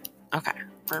 Okay.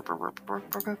 And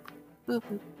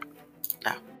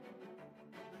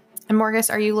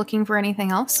Morgus, are you looking for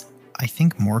anything else? I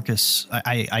think Morgus,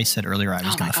 I said earlier I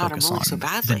was Oh going my to God, focus I'm rolling on so the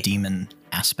badly. demon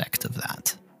aspect of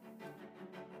that.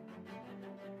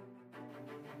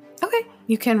 Okay.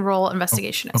 You can roll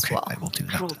investigation as Okay, well. I will do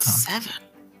I that. rolled 7.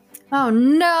 Oh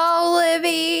no,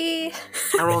 Livy.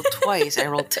 I rolled twice. I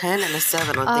rolled 10 and a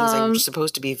 7 on things I'm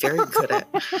supposed to be very good at.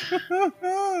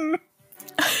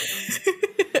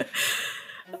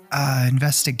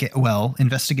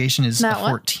 Investigation is That a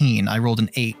one? 14. I rolled an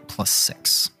 8 plus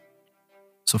 6.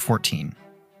 So 14.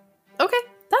 Okay.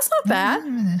 That's not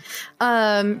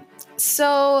bad.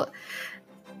 So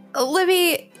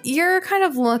Livy, you're kind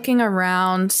of looking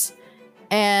around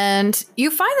and you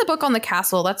find the book on the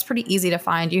castle. That's pretty easy to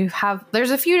find.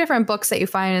 There's a few different books that you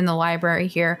find in the library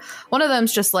here. One of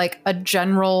them's just like a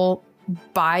general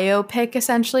biopic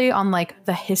essentially on like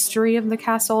the history of the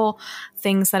castle,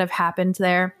 things that have happened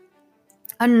there.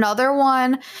 Another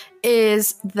one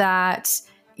is that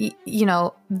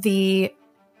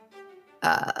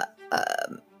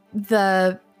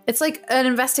it's like an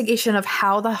investigation of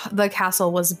how the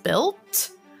castle was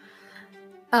built.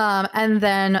 And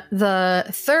then the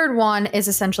third one is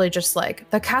essentially just like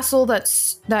the castle that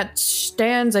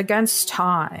stands against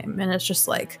time. And it's just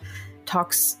like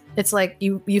talks it's like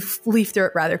you leaf through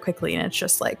it rather quickly, and it's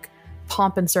just like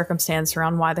pomp and circumstance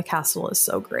around why the castle is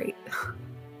so great.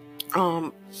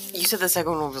 You said the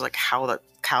second one was like how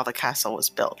the castle was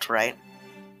built, right?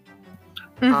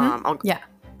 Yeah.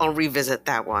 I'll revisit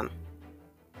that one.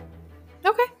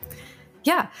 Okay.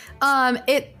 Yeah.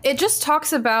 It just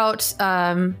talks about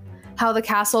how the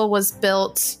castle was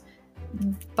built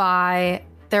by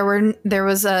there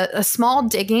was a small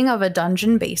digging of a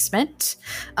dungeon basement,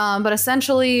 but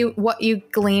essentially what you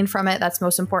glean from it that's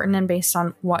most important and based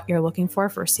on what you're looking for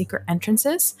secret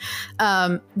entrances,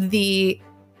 the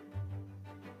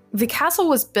castle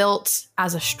was built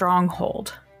as a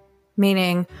stronghold,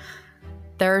 meaning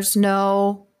there's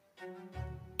no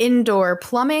indoor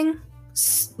plumbing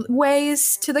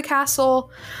ways to the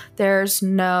castle. There's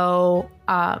no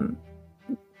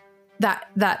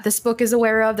that this book is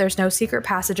aware of. There's no secret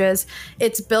passages.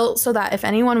 It's built so that if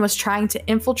anyone was trying to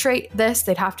infiltrate this,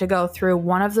 they'd have to go through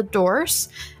one of the doors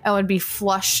and would be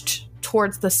flushed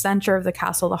towards the center of the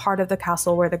castle, the heart of the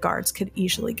castle, where the guards could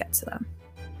easily get to them.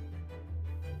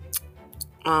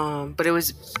 But it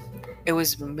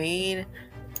was made.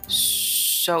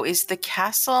 So is the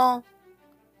castle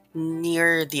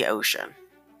near the ocean?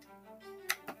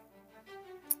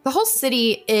 The whole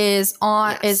city is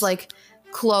like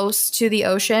close to the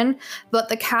ocean, but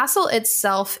the castle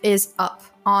itself is up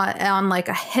on like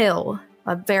a hill,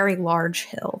 a very large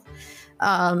hill,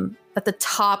 at the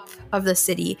top of the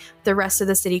city. The rest of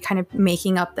the city kind of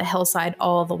making up the hillside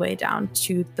all the way down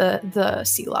to the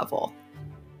sea level.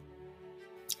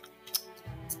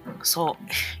 So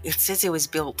it says it was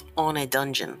built on a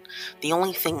dungeon. The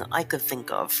only thing I could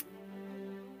think of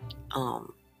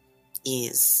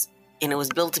is, and it was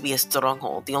built to be a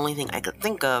stronghold. The only thing I could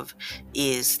think of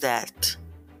is that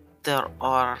there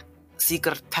are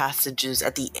secret passages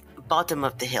at the bottom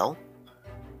of the hill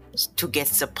to get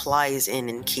supplies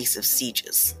in case of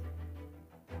sieges.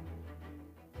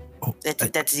 Oh,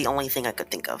 that's the only thing I could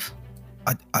think of.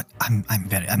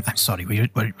 I'm sorry. Were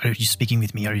you speaking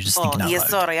with me, or are you just thinking out loud?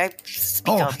 Sorry. I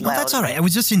speak out no, loud. that's all right. I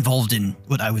was just involved in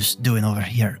what I was doing over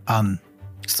here.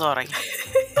 Sorry.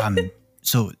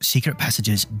 So secret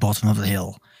passages, bottom of the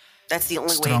hill. That's the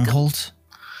only stronghold.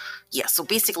 Yeah. So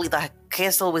basically, the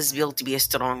castle was built to be a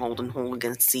stronghold and hold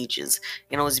against sieges,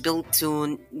 and it was built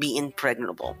to be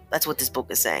impregnable. That's what this book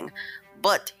is saying.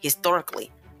 But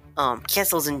historically,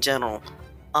 castles in general,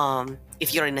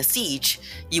 if you're in a siege,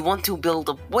 you want to build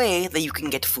a way that you can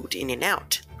get food in and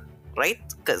out, right?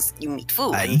 Because you need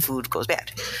food and food goes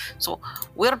bad. So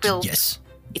we're built. Yes.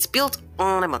 It's built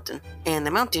on a mountain, and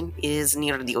the mountain is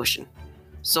near the ocean.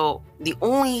 So the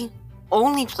only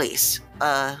place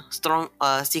a strong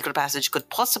secret passage could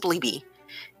possibly be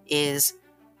is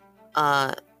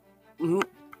near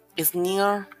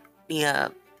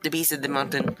the base of the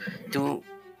mountain to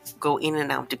go in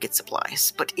and out to get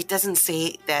supplies. But it doesn't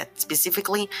say that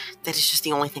specifically. That is just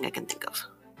the only thing I can think of,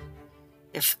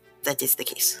 if that is the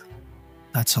case.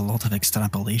 That's a lot of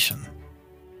extrapolation.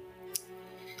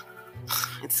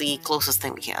 It's the closest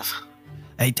thing we have.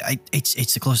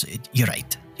 It's the closest. You're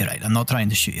right. I'm not trying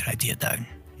to shoot your idea down.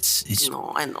 It's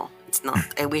No, I know. It's not.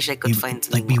 I wish I could find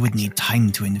something. Like, we would need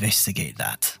time to investigate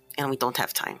that. And we don't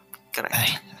have time. Correct.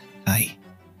 Aye.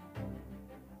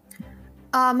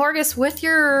 Morgus, with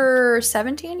your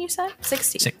 17, you said?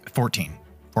 16? 14.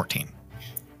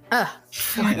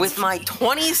 With my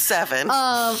 27.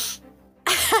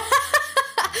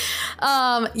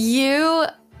 You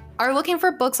are looking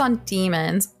for books on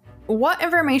demons. What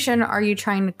information are you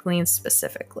trying to glean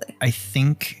specifically? I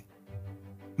think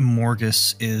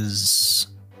Morgus is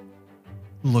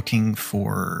looking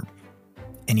for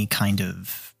any kind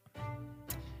of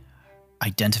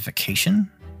identification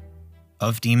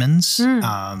of demons,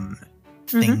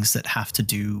 things that have to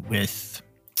do with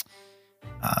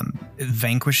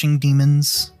vanquishing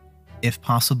demons, if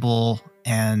possible.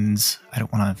 And I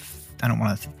don't want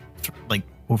to like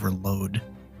overload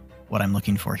what I'm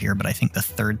looking for here, but I think the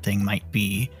third thing might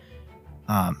be,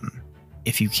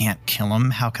 if you can't kill them,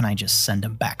 how can I just send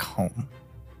them back home?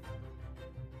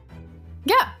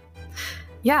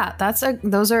 Yeah,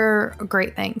 those are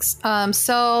great things.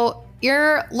 So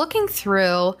you're looking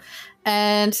through,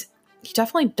 and you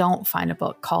definitely don't find a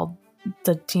book called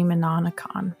The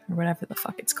Demonomicon, or whatever the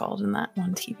fuck it's called in that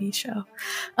one TV show.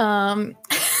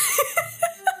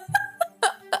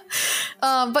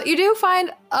 But you do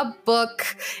find a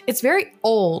book. It's very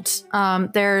old.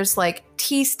 There's like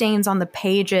tea stains on the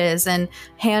pages and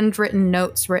handwritten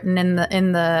notes written in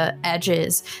the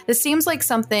edges. This seems like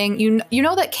something you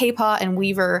know that K-Paw and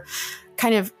Weaver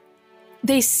kind of,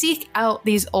 they seek out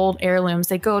these old heirlooms.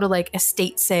 They go to like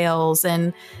estate sales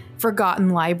and forgotten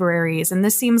libraries, and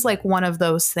this seems like one of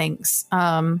those things.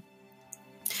 And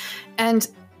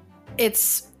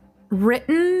it's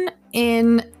written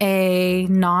in a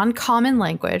non-common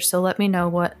language, so let me know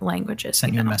what language is.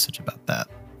 Sent you a message about that.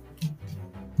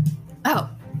 Oh,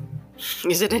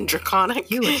 Is it in Draconic?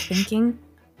 you were thinking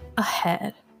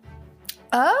ahead.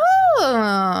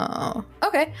 Oh,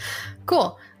 okay,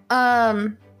 cool.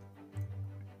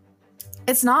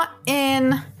 It's not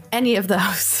in any of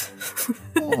those.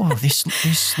 Oh, this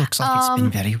looks like it's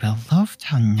been very well loved.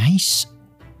 How nice.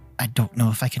 I don't know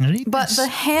if I can read But this. the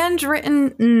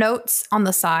handwritten notes on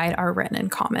the side are written in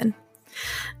common.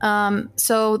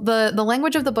 So the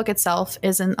language of the book itself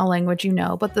isn't a language you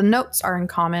know, but the notes are in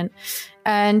common.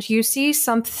 And you see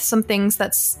some things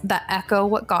that echo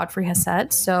what Godfrey has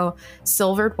said. So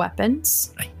silvered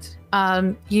weapons.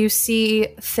 Right. You see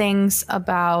things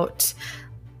about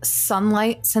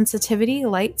sunlight sensitivity,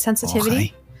 light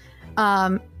sensitivity.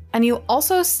 Okay. And you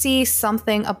also see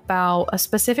something about a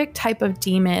specific type of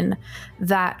demon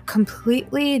that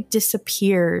completely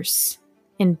disappears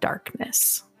in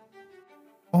darkness.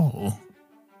 Oh,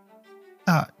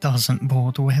 that doesn't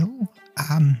bode well.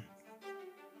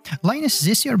 Linus, is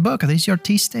this your book? Are these your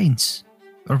tea stains?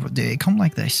 Or do they come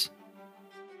like this?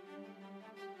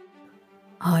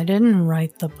 I didn't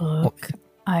write the book.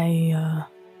 It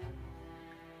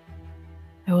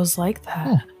was like that.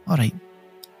 Oh, all right.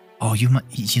 Oh, you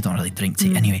don't really drink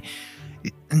tea anyway.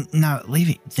 Now,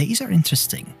 Levi, these are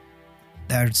interesting.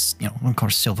 There's, of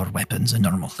course, silver weapons, a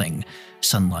normal thing,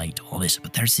 sunlight, all this,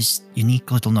 but there's this unique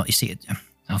little note. You see it?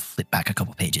 I'll flip back a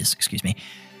couple pages, excuse me.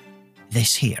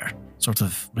 This here, sort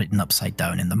of written upside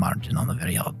down in the margin on the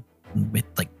very odd, with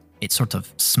it's sort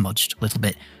of smudged a little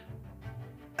bit.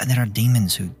 And there are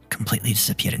demons who completely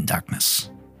disappear in darkness.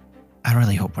 I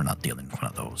really hope we're not dealing with one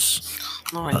of those.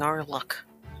 Oh, in our luck.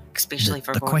 Especially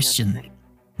for the going question at night.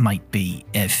 might be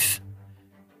if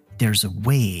there's a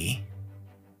way,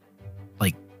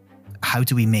 how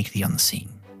do we make the unseen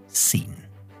seen?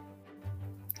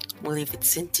 Well, if it's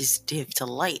sensitive to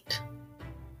light,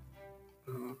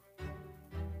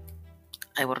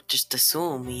 I would just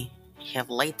assume we have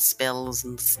light spells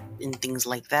and things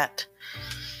like that.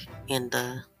 And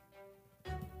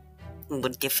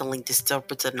would definitely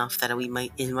disturb it enough that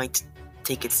it might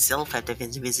take itself out of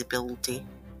invisibility.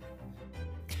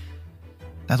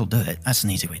 That'll do it. That's an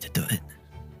easy way to do it.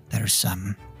 There's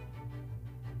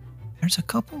a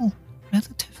couple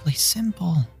relatively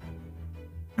simple.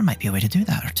 There might be a way to do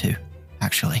that or two,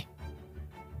 actually.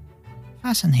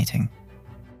 Fascinating.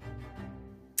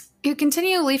 You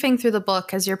continue leafing through the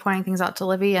book as you're pointing things out to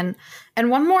Livy, and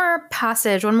one more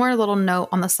passage, one more little note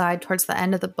on the side towards the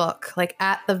end of the book, like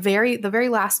at the very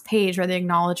last page where the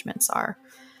acknowledgements are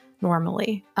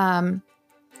normally.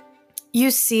 You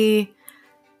see,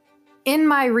 in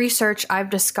my research, I've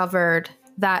discovered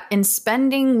that in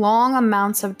spending long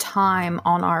amounts of time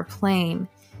on our plane,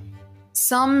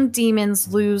 some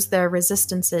demons lose their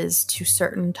resistances to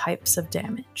certain types of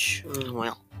damage.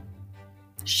 Well,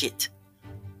 shit.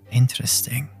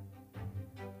 Interesting.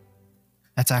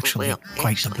 That's actually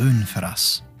quite the boon for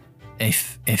us.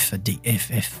 If a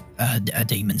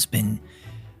demon's been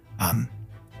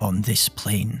on this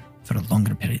plane for a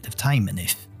longer period of time, and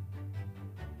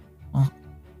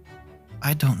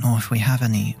I don't know if we have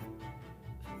any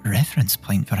reference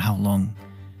point for how long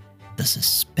the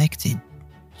suspected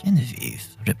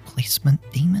Genevieve replacement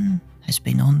demon has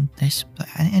been on this. But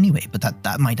anyway, but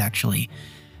that might actually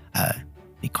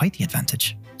be quite the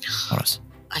advantage for us.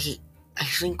 I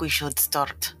think we should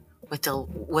start with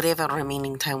whatever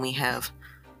remaining time we have.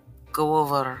 Go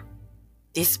over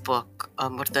this book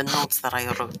with the notes that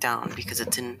I wrote down, because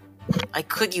it's in. I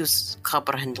could use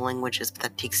comprehend languages, but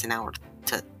that takes an hour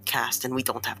to cast, and we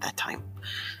don't have that time.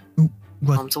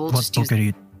 What So we'll what just book use- are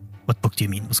you? What book do you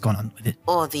mean? What's going on with it?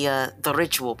 Oh, the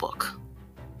ritual book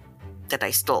that I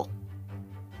stole.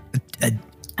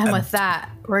 And with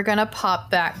that, we're gonna pop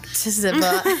back to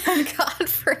Ziba and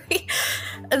Godfrey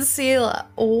and Sela.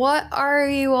 What are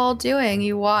you all doing?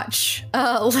 You watch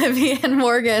Livy and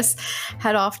Morgus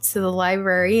head off to the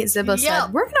library. Ziba Yep.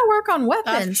 said, "We're gonna work on That's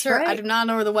weapons, sure. right?" I do not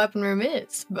know where the weapon room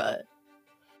is, but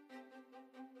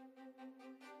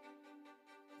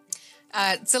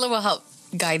Zilla will help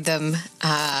guide them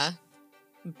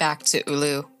back to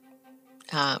Ulu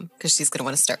because she's going to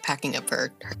want to start packing up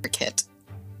her kit.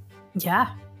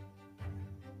 Yeah.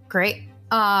 Great.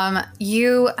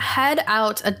 You head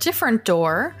out a different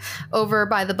door over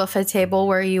by the buffet table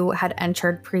where you had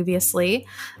entered previously,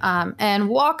 and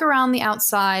walk around the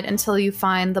outside until you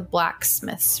find the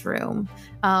blacksmith's room,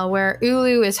 where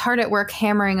Ulu is hard at work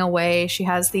hammering away. She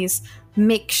has these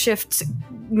makeshift,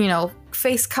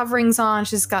 face coverings on.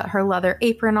 She's got her leather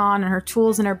apron on and her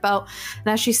tools in her belt. And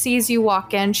as she sees you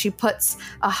walk in, she puts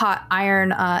a hot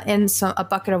iron in a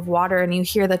bucket of water, and you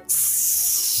hear the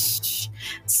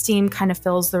steam kind of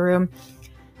fills the room.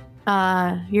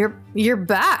 You're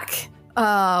back.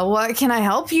 What can I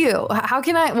help you? How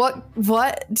can I?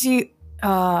 What do you?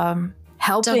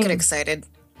 Helping. Don't get excited.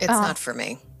 It's not for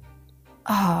me.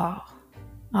 Oh,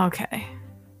 okay.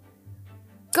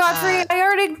 Godfrey, I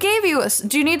already gave you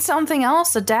do you need something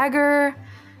else? A dagger?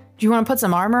 Do you want to put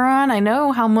some armor on? I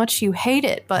know how much you hate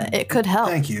it, but it could help.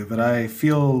 Thank you, but I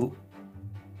feel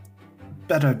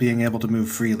better being able to move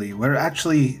freely. We're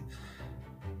actually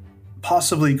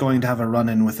possibly going to have a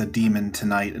run-in with a demon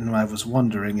tonight, and I was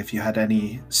wondering if you had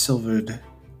any silvered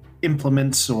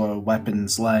implements or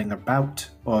weapons lying about,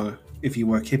 or if you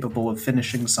were capable of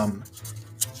finishing some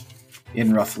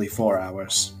in roughly 4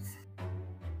 hours.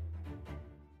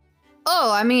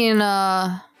 Oh, I mean,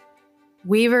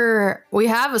 Weaver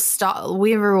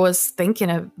was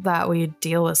thinking that we'd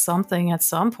deal with something at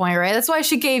some point, right? That's why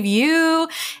she gave you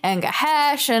and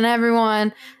Gahesh and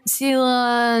everyone,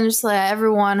 Sela, and just like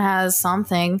everyone has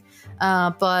something.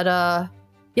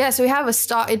 Yeah, so we have a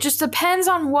stock. It just depends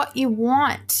on what you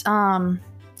want.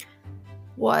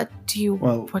 What do you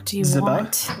Ziba,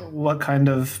 want? What kind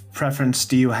of preference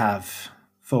do you have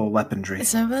for weaponry?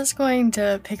 Ziba's going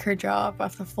to pick her jaw up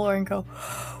off the floor and go,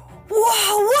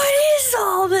 "Whoa, what is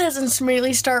all this?" and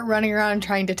immediately start running around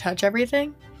trying to touch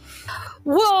everything.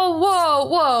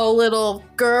 Whoa, little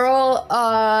girl.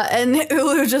 And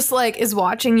Ulu just like is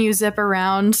watching you zip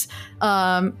around.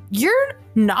 You're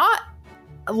not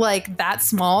like that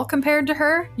small compared to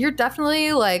her. You're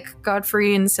definitely like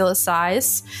Godfrey and Scylla's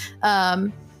size.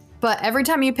 But every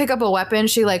time you pick up a weapon,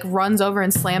 she like runs over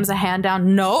and slams a hand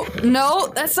down. No,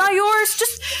 that's not yours.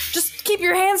 Just keep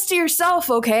your hands to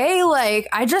yourself, okay? Like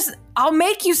I'll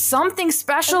make you something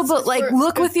special, but like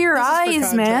look with your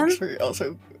eyes, man. For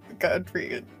also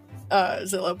Godfrey and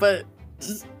Zilla, but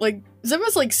like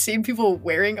Zilla's like seen people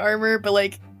wearing armor, but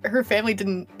like her family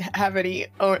didn't have any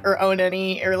or own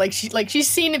any, or like she's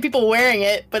seen people wearing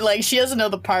it, but like she doesn't know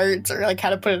the parts or like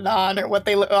how to put it on or what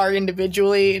they are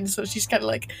individually, and so she's kind of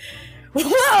like,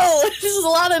 whoa, this is a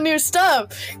lot of new stuff,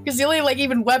 because the only like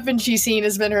even weapon she's seen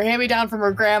has been her hand-me-down from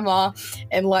her grandma,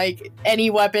 and like any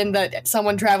weapon that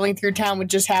someone traveling through town would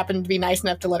just happen to be nice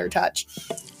enough to let her touch.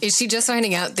 Is she just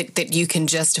finding out that you can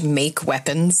just make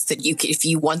weapons, that if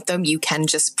you want them, you can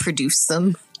just produce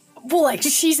them? Well, like,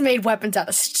 she's made weapons out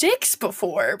of sticks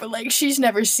before, but, like, she's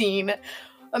never seen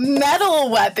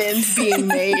metal weapons being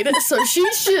made, so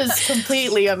she's just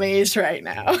completely amazed right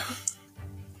now.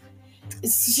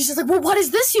 She's just like, well, what is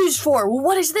this used for? Well,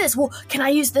 what is this? Well, can I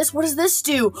use this? What does this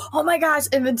do? Oh my gosh.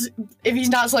 And then if he's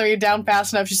not slowing it down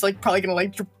fast enough, she's, like, probably gonna,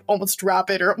 like, almost drop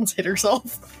it or almost hit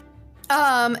herself.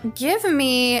 Give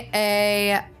me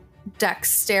a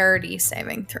dexterity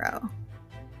saving throw.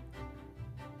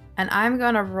 And I'm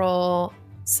going to roll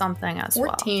something as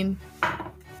 14.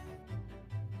 well.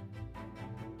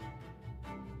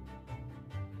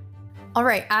 All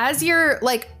right. As you're,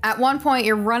 like, at one point,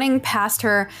 you're running past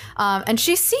her, and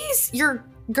she sees your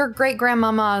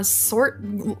great-grandmama's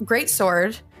great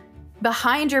sword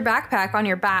behind your backpack on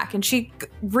your back, and she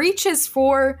reaches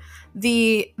for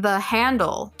the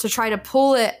handle to try to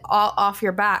pull it off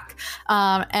your back,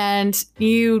 and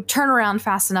you turn around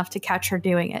fast enough to catch her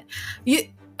doing it. You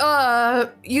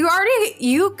got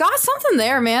something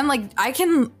there, man. Like, I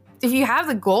can, if you have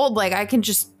the gold, like, I can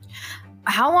just,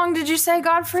 how long did you say,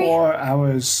 Godfrey? 4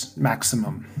 hours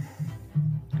maximum.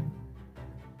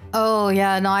 Oh,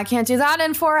 yeah, no, I can't do that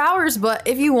in 4 hours, but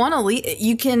if you want to leave,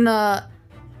 you can,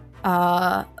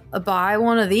 buy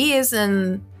one of these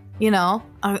and,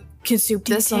 I can soup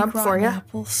this one up for you.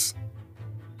 Apples?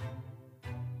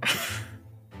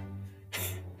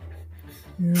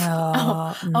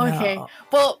 No. Okay.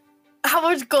 Well, how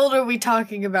much gold are we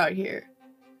talking about here?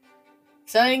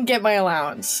 So I didn't get my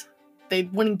allowance. They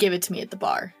wouldn't give it to me at the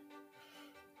bar.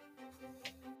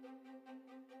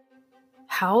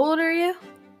 How old are you?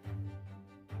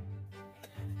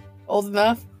 Old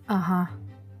enough? Uh-huh.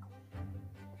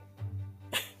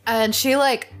 And she,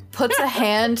 like, puts a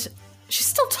hand... She's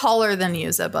still taller than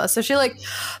you, Ziba. So she, like,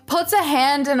 puts a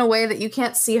hand in a way that you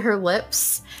can't see her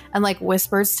lips and, like,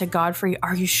 whispers to Godfrey,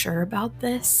 "Are you sure about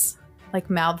this?" Like,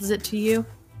 mouths it to you.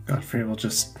 Godfrey will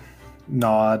just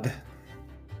nod.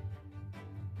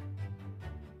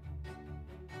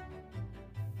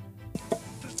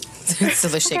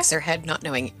 Scylla shakes her head, not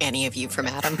knowing any of you from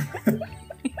Adam.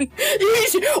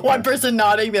 One person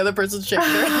nodding, the other person shaking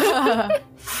her head.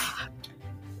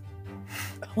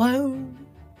 Hello?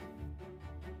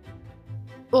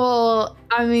 Well,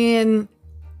 I mean,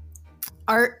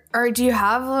 do you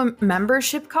have a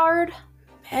membership card?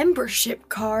 Membership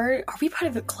card? Are we part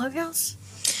of the clubhouse?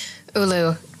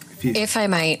 Ulu, if I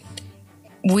might,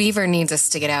 Weaver needs us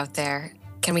to get out there.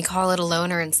 Can we call it a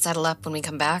loner and settle up when we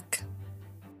come back?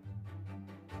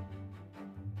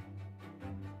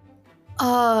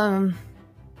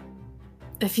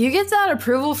 If you get that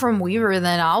approval from Weaver,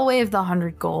 then I'll waive the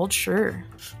 100 gold, sure.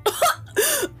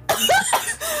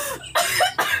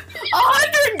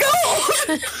 100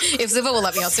 gold! If Ziva will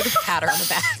let me, I'll sort of pat her on the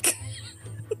back.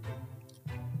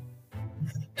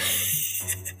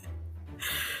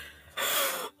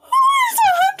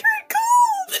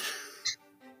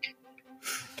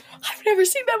 I've never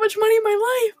seen that much money in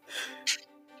my life.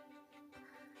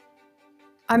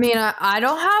 I mean, I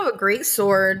don't have a great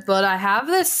sword, but I have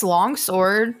this long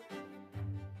sword.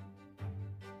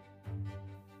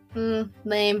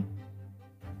 Lame.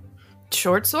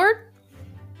 Short sword?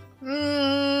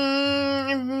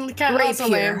 Kind of also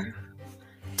lame. Rapier.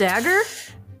 Dagger?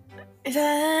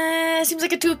 Seems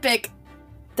like a toothpick.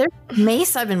 There's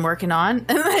mace I've been working on,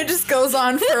 and then it just goes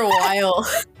on for a while.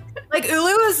 Like,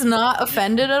 Ulu is not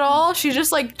offended at all. She's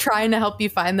just, like, trying to help you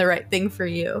find the right thing for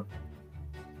you.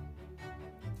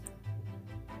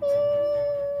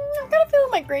 I'm gonna feel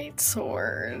my great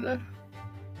sword.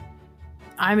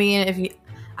 I mean,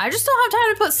 I just don't have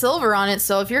time to put silver on it,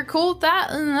 so if you're cool with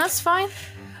that, then that's fine.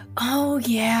 Oh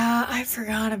yeah, I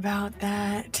forgot about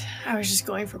that. I was just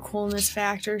going for coolness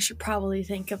factor. Should probably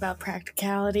think about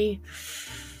practicality.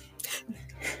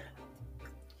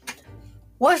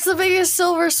 What's the biggest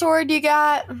silver sword you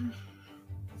got? The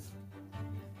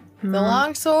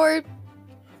long sword?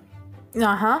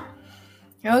 Uh-huh.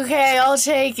 Okay, I'll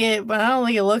take it, but I don't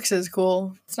think it looks as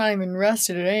cool. It's not even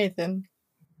rusted or anything.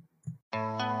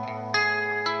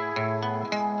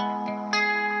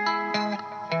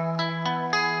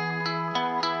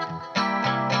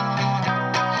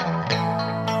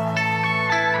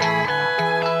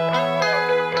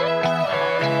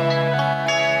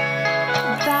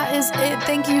 That is it.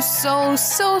 Thank you so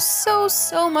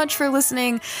much for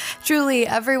listening. Truly,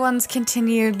 everyone's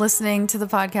continued listening to the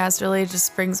podcast really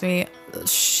just brings me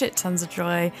shit tons of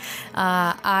joy.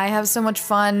 I have so much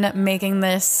fun making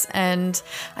this, and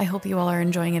I hope you all are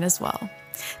enjoying it as well.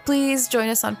 Please join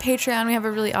us on Patreon. We have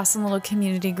a really awesome little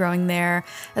community growing there,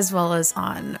 as well as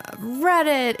on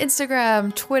Reddit,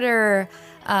 Instagram, Twitter,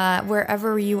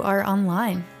 wherever you are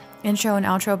online. Intro and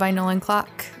outro by Nolan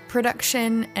Clock.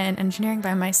 Production and engineering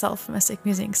by myself, Mystic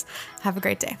Musings. Have a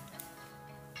great day.